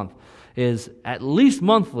once a month is at least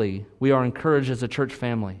monthly we are encouraged as a church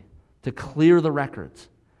family to clear the records.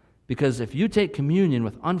 Because if you take communion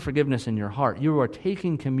with unforgiveness in your heart, you are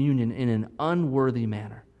taking communion in an unworthy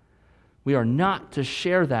manner. We are not to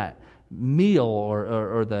share that meal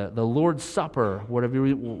or the Lord's Supper,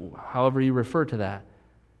 however you refer to that,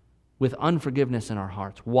 with unforgiveness in our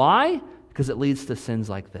hearts. Why? Because it leads to sins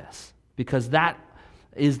like this. Because that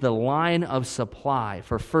is the line of supply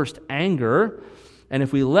for first anger, and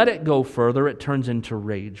if we let it go further, it turns into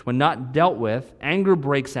rage. When not dealt with, anger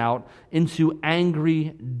breaks out into angry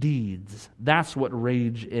deeds. That's what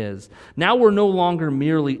rage is. Now we're no longer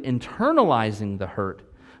merely internalizing the hurt,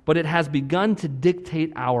 but it has begun to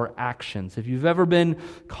dictate our actions. If you've ever been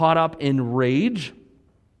caught up in rage,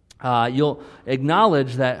 you'll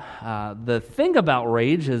acknowledge that the thing about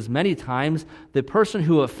rage is many times the person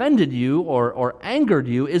who offended you or angered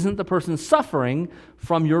you isn't the person suffering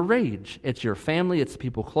from your rage. It's your family, it's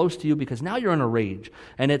people close to you, because now you're in a rage.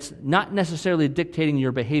 And it's not necessarily dictating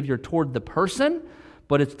your behavior toward the person,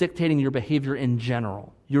 but it's dictating your behavior in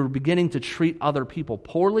general. You're beginning to treat other people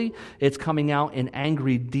poorly. It's coming out in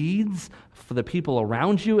angry deeds for the people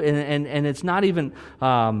around you, and it's not even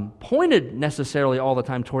pointed necessarily all the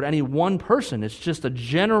time toward any one person. It's just a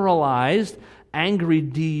generalized angry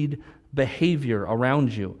deed behavior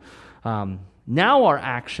around you. Now our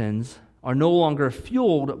actions are no longer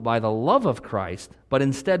fueled by the love of Christ, but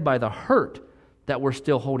instead by the hurt that we're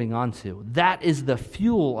still holding on to. That is the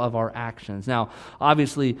fuel of our actions. Now,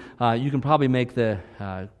 obviously, you can probably make the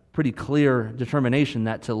pretty clear determination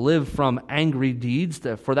that to live from angry deeds,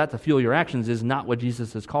 for that to fuel your actions, is not what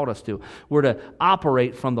Jesus has called us to. We're to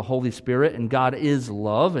operate from the Holy Spirit, and God is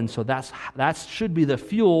love, and so that should be the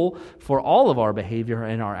fuel for all of our behavior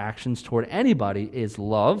and our actions toward anybody is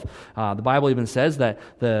love. The Bible even says that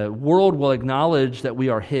the world will acknowledge that we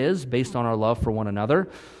are His based on our love for one another.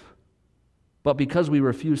 But because we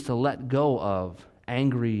refuse to let go of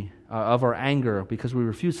our anger, because we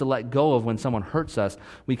refuse to let go of when someone hurts us,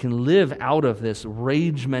 we can live out of this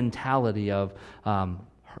rage mentality of,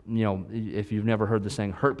 if you've never heard the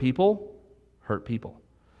saying, hurt people.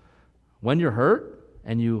 When you're hurt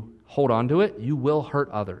and you hold on to it, you will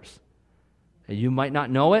hurt others. You might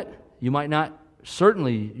not know it.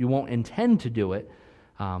 Certainly you won't intend to do it.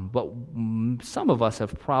 But some of us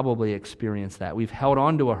have probably experienced that. We've held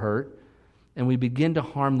on to a hurt, and we begin to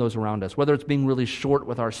harm those around us, whether it's being really short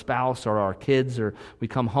with our spouse or our kids, or we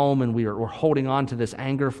come home and we're holding on to this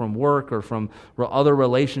anger from work or from other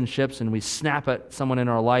relationships, and we snap at someone in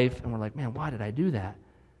our life, and we're like, man, why did I do that?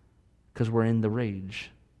 Because we're in the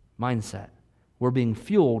rage mindset. We're being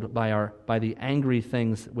fueled by the angry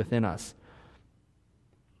things within us.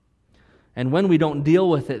 And when we don't deal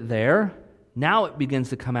with it there, now it begins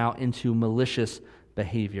to come out into malicious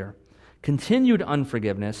behavior. Continued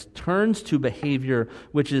unforgiveness turns to behavior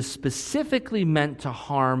which is specifically meant to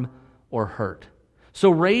harm or hurt. So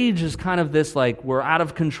rage is kind of this like we're out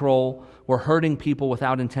of control, we're hurting people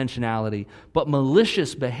without intentionality. But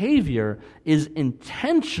malicious behavior is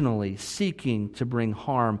intentionally seeking to bring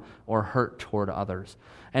harm or hurt toward others.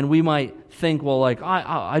 And we might think, well, like,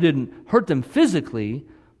 I didn't hurt them physically,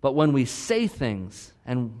 but when we say things,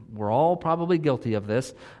 and we're all probably guilty of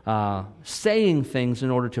this, saying things in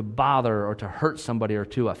order to bother or to hurt somebody or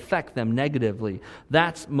to affect them negatively,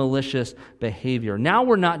 that's malicious behavior. Now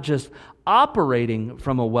we're not just operating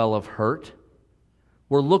from a well of hurt,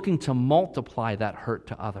 we're looking to multiply that hurt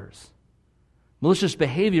to others. Malicious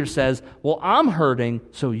behavior says, well, I'm hurting,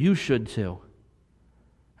 so you should too.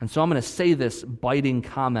 And so I'm going to say this biting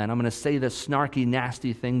comment. I'm going to say this snarky,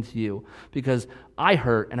 nasty thing to you because I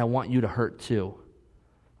hurt and I want you to hurt too.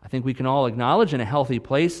 I think we can all acknowledge in a healthy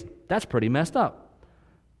place, that's pretty messed up.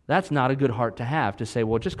 That's not a good heart to have, to say,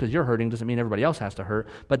 well, just because you're hurting doesn't mean everybody else has to hurt.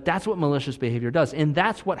 But that's what malicious behavior does. And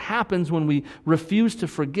that's what happens when we refuse to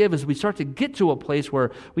forgive, is we start to get to a place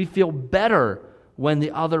where we feel better when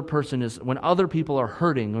the other person is, when other people are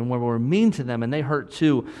hurting, and when we're mean to them and they hurt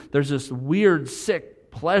too. There's this weird,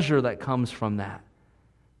 sick pleasure that comes from that,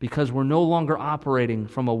 because we're no longer operating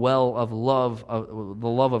from a well of love, the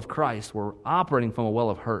love of Christ. We're operating from a well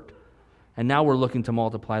of hurt. And now we're looking to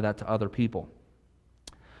multiply that to other people.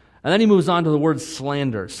 And then he moves on to the word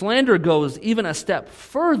slander. Slander goes even a step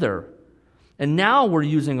further. And now we're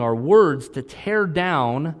using our words to tear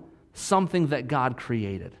down something that God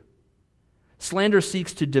created. Slander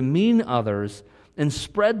seeks to demean others and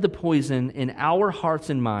spread the poison in our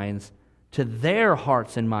hearts and minds to their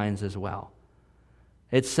hearts and minds as well.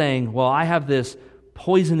 It's saying, well, I have this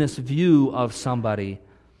poisonous view of somebody,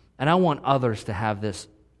 and I want others to have this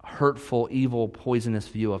hurtful, evil, poisonous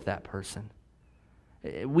view of that person.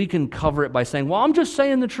 We can cover it by saying, well, I'm just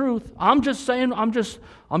saying the truth. I'm just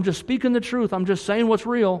speaking the truth. I'm just saying what's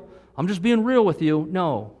real. I'm just being real with you.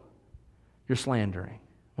 No, you're slandering.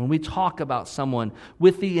 When we talk about someone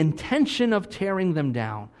with the intention of tearing them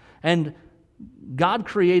down, and God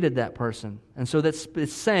created that person, and so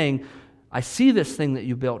it's saying, I see this thing that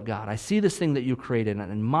you built, God. I see this thing that you created,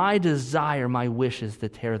 and my desire, my wish is to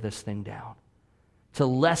tear this thing down, to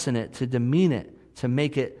lessen it, to demean it, to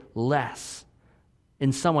make it less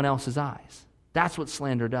in someone else's eyes. That's what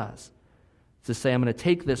slander does. It's to say, I'm going to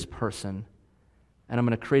take this person and I'm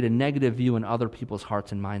going to create a negative view in other people's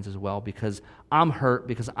hearts and minds as well, because I'm hurt,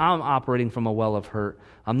 because I'm operating from a well of hurt.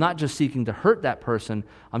 I'm not just seeking to hurt that person,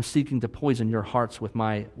 I'm seeking to poison your hearts with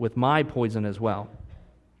my poison as well.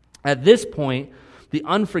 At this point, the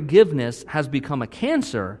unforgiveness has become a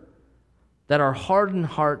cancer that our hardened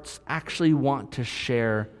hearts actually want to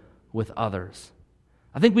share with others.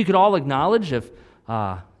 I think we could all acknowledge if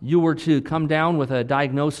you were to come down with a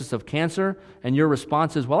diagnosis of cancer and your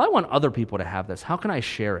response is, well, I want other people to have this. How can I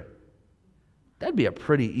share it? That'd be a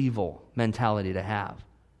pretty evil mentality to have.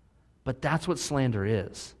 But that's what slander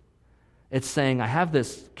is. It's saying, I have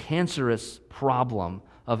this cancerous problem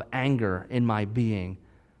of anger in my being,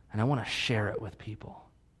 and I want to share it with people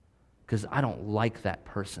because I don't like that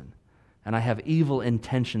person, and I have evil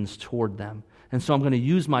intentions toward them. And so I'm going to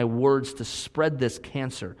use my words to spread this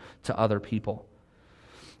cancer to other people.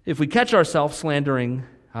 If we catch ourselves slandering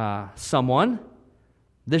someone,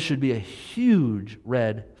 this should be a huge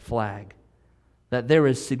red flag that there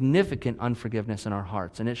is significant unforgiveness in our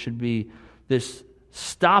hearts. And it should be this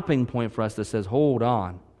stopping point for us that says, hold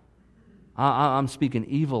on, I'm speaking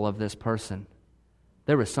evil of this person.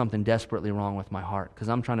 There is something desperately wrong with my heart because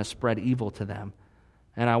I'm trying to spread evil to them.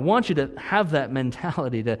 And I want you to have that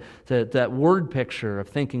mentality, to that word picture of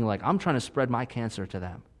thinking like, I'm trying to spread my cancer to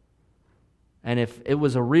them. And if it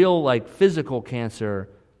was a real, like, physical cancer,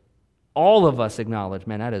 all of us acknowledge,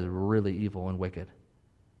 man, that is really evil and wicked.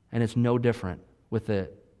 And it's no different with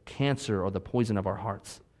the cancer or the poison of our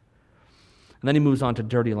hearts. And then he moves on to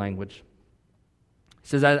dirty language. He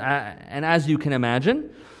says, and as you can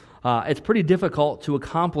imagine, it's pretty difficult to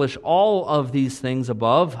accomplish all of these things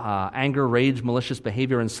above, anger, rage, malicious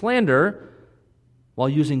behavior, and slander, while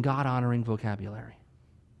using God-honoring vocabulary.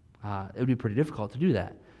 It would be pretty difficult to do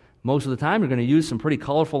that. Most of the time, you're going to use some pretty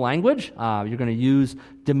colorful language. You're going to use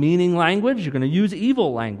demeaning language. You're going to use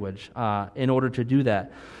evil language in order to do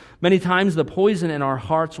that. Many times, the poison in our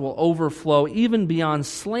hearts will overflow even beyond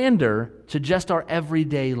slander to just our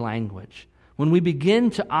everyday language. When we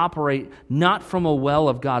begin to operate not from a well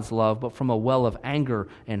of God's love, but from a well of anger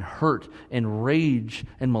and hurt and rage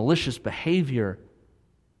and malicious behavior,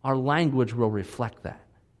 our language will reflect that.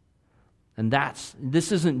 And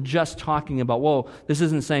this isn't just talking about, this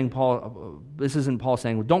isn't Paul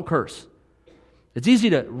saying, well, don't curse. It's easy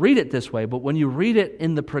to read it this way, but when you read it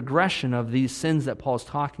in the progression of these sins that Paul's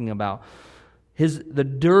talking about, the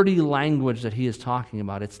dirty language that he is talking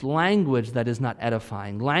about, it's language that is not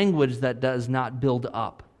edifying, language that does not build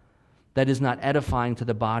up, that is not edifying to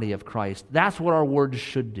the body of Christ. That's what our words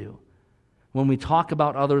should do. When we talk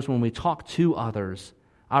about others, when we talk to others,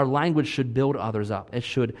 our language should build others up. It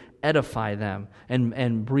should edify them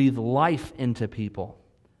and breathe life into people.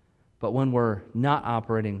 But when we're not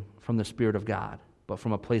operating from the Spirit of God, but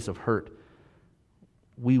from a place of hurt,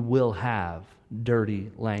 we will have dirty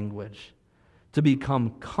language. To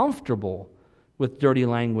become comfortable with dirty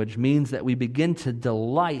language means that we begin to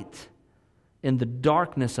delight in the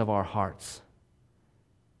darkness of our hearts,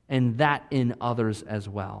 and that in others as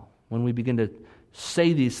well. When we begin to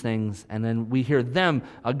say these things, and then we hear them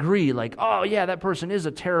agree, like, oh yeah, that person is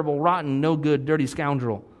a terrible, rotten, no good, dirty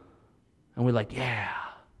scoundrel. And we're like, yeah,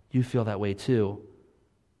 you feel that way too.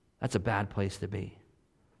 That's a bad place to be.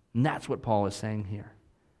 And that's what Paul is saying here.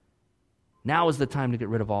 Now is the time to get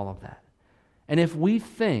rid of all of that. And if we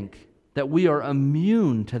think that we are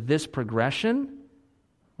immune to this progression,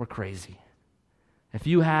 we're crazy. If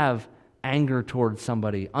you have anger towards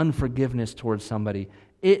somebody, unforgiveness towards somebody,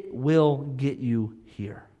 it will get you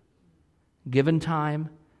here. Given time,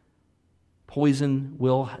 poison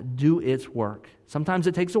will do its work. Sometimes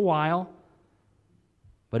it takes a while,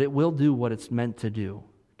 but it will do what it's meant to do.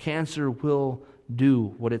 Cancer will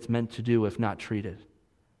do what it's meant to do if not treated.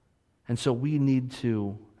 And so we need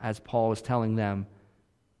to, as Paul is telling them,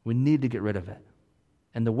 we need to get rid of it.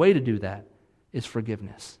 And the way to do that is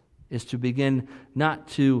forgiveness, is to begin not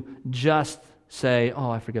to just say,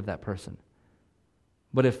 oh, I forgive that person.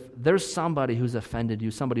 But if there's somebody who's offended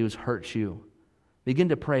you, somebody who's hurt you, begin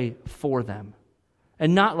to pray for them.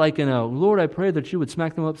 And not like in a, Lord, I pray that you would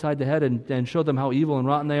smack them upside the head and show them how evil and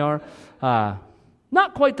rotten they are.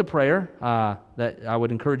 Not quite the prayer that I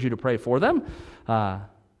would encourage you to pray for them,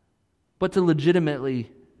 but to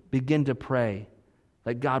legitimately begin to pray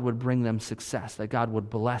that God would bring them success, that God would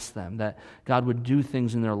bless them, that God would do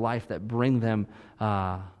things in their life that bring them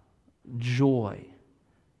joy.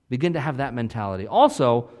 Begin to have that mentality.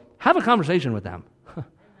 Also, have a conversation with them.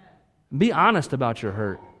 Be honest about your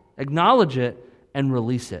hurt. Acknowledge it and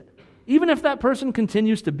release it. Even if that person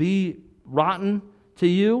continues to be rotten to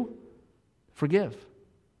you, forgive.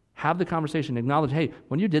 Have the conversation. Acknowledge, hey,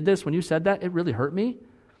 when you did this, when you said that, it really hurt me.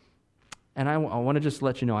 And I want to just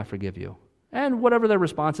let you know I forgive you. And whatever their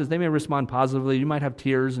response is, they may respond positively. You might have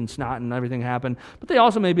tears and snot and everything happen. But they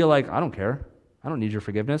also may be like, I don't care. I don't need your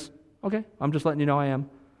forgiveness. Okay, I'm just letting you know I am.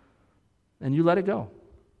 And you let it go.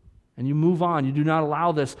 And you move on. You do not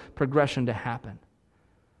allow this progression to happen.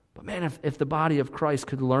 But man, if the body of Christ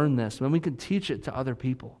could learn this, when we could teach it to other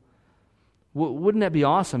people, wouldn't that be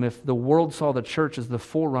awesome if the world saw the church as the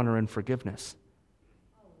forerunner in forgiveness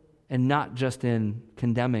and not just in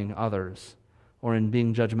condemning others or in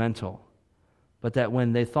being judgmental, but that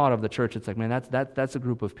when they thought of the church, it's like, man, that's a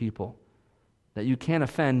group of people that you can't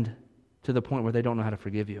offend to the point where they don't know how to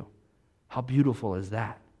forgive you. How beautiful is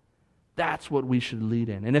that? That's what we should lead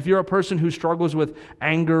in. And if you're a person who struggles with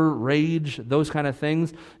anger, rage, those kind of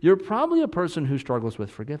things, you're probably a person who struggles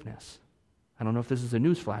with forgiveness. I don't know if this is a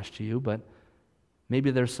newsflash to you, but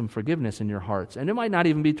maybe there's some forgiveness in your hearts. And it might not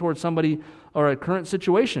even be towards somebody or a current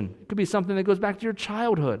situation. It could be something that goes back to your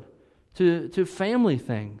childhood, to family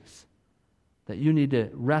things that you need to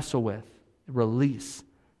wrestle with, release,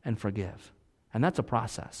 and forgive. And that's a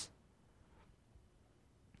process.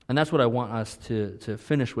 And that's what I want us to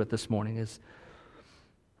finish with this morning, is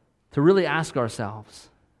to really ask ourselves,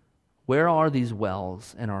 where are these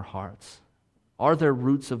wells in our hearts? Are there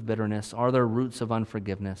roots of bitterness? Are there roots of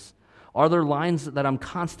unforgiveness? Are there lines that I'm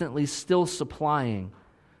constantly still supplying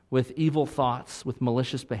with evil thoughts, with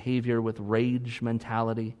malicious behavior, with rage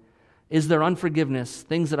mentality? Is there unforgiveness,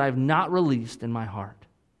 things that I've not released in my heart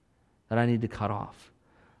that I need to cut off?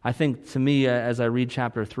 I think, to me, as I read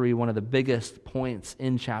chapter 3, one of the biggest points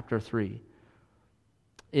in chapter 3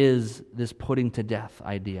 is this putting to death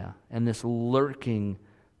idea and this lurking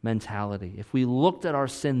mentality. If we looked at our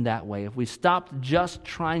sin that way, if we stopped just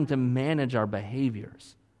trying to manage our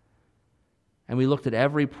behaviors, and we looked at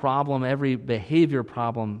every problem, every behavior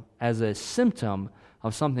problem as a symptom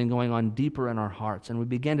of something going on deeper in our hearts, and we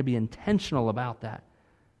began to be intentional about that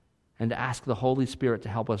and to ask the Holy Spirit to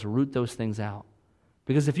help us root those things out.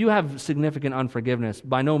 Because if you have significant unforgiveness,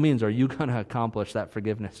 by no means are you going to accomplish that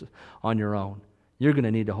forgiveness on your own. You're going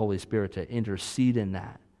to need the Holy Spirit to intercede in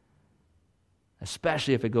that.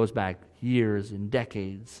 Especially if it goes back years and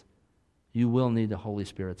decades. you will need the Holy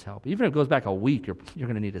Spirit's help. Even if it goes back a week, you're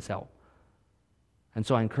going to need his help. And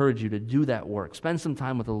so I encourage you to do that work. Spend some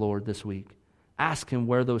time with the Lord this week. Ask him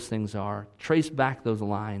where those things are. Trace back those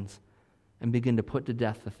lines and begin to put to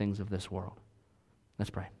death the things of this world. Let's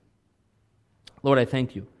pray. Lord, I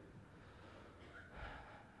thank you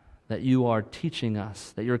that you are teaching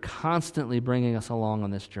us, that you're constantly bringing us along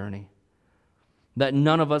on this journey, that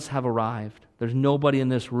none of us have arrived. There's nobody in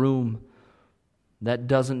this room that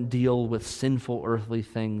doesn't deal with sinful earthly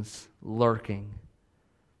things lurking,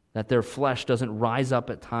 that their flesh doesn't rise up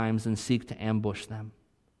at times and seek to ambush them.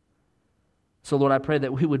 So, Lord, I pray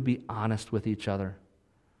that we would be honest with each other,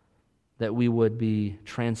 that we would be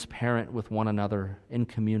transparent with one another in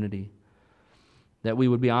community, that we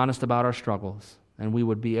would be honest about our struggles, and we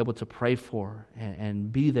would be able to pray for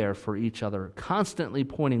and be there for each other, constantly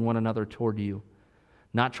pointing one another toward you,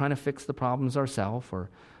 not trying to fix the problems ourselves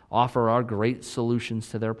or offer our great solutions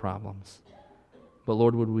to their problems. But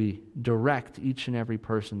Lord, would we direct each and every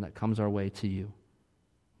person that comes our way to you.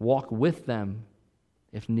 Walk with them,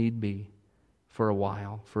 if need be, for a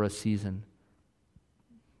while, for a season.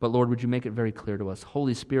 But Lord, would you make it very clear to us?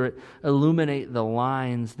 Holy Spirit, illuminate the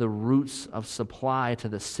lines, the roots of supply to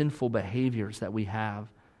the sinful behaviors that we have.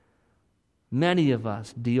 Many of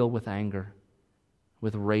us deal with anger,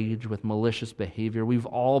 with rage, with malicious behavior. We've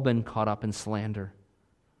all been caught up in slander.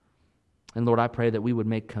 And Lord, I pray that we would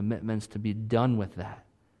make commitments to be done with that.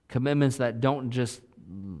 Commitments that aren't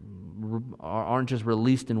just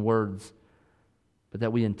released in words, but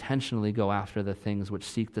that we intentionally go after the things which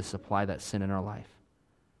seek to supply that sin in our life.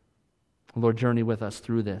 Lord, journey with us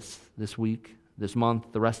through this week, this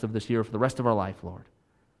month, the rest of this year, for the rest of our life, Lord.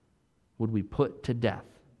 Would we put to death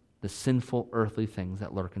the sinful earthly things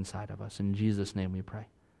that lurk inside of us? In Jesus' name we pray.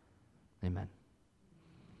 Amen.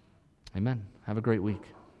 Amen. Have a great week.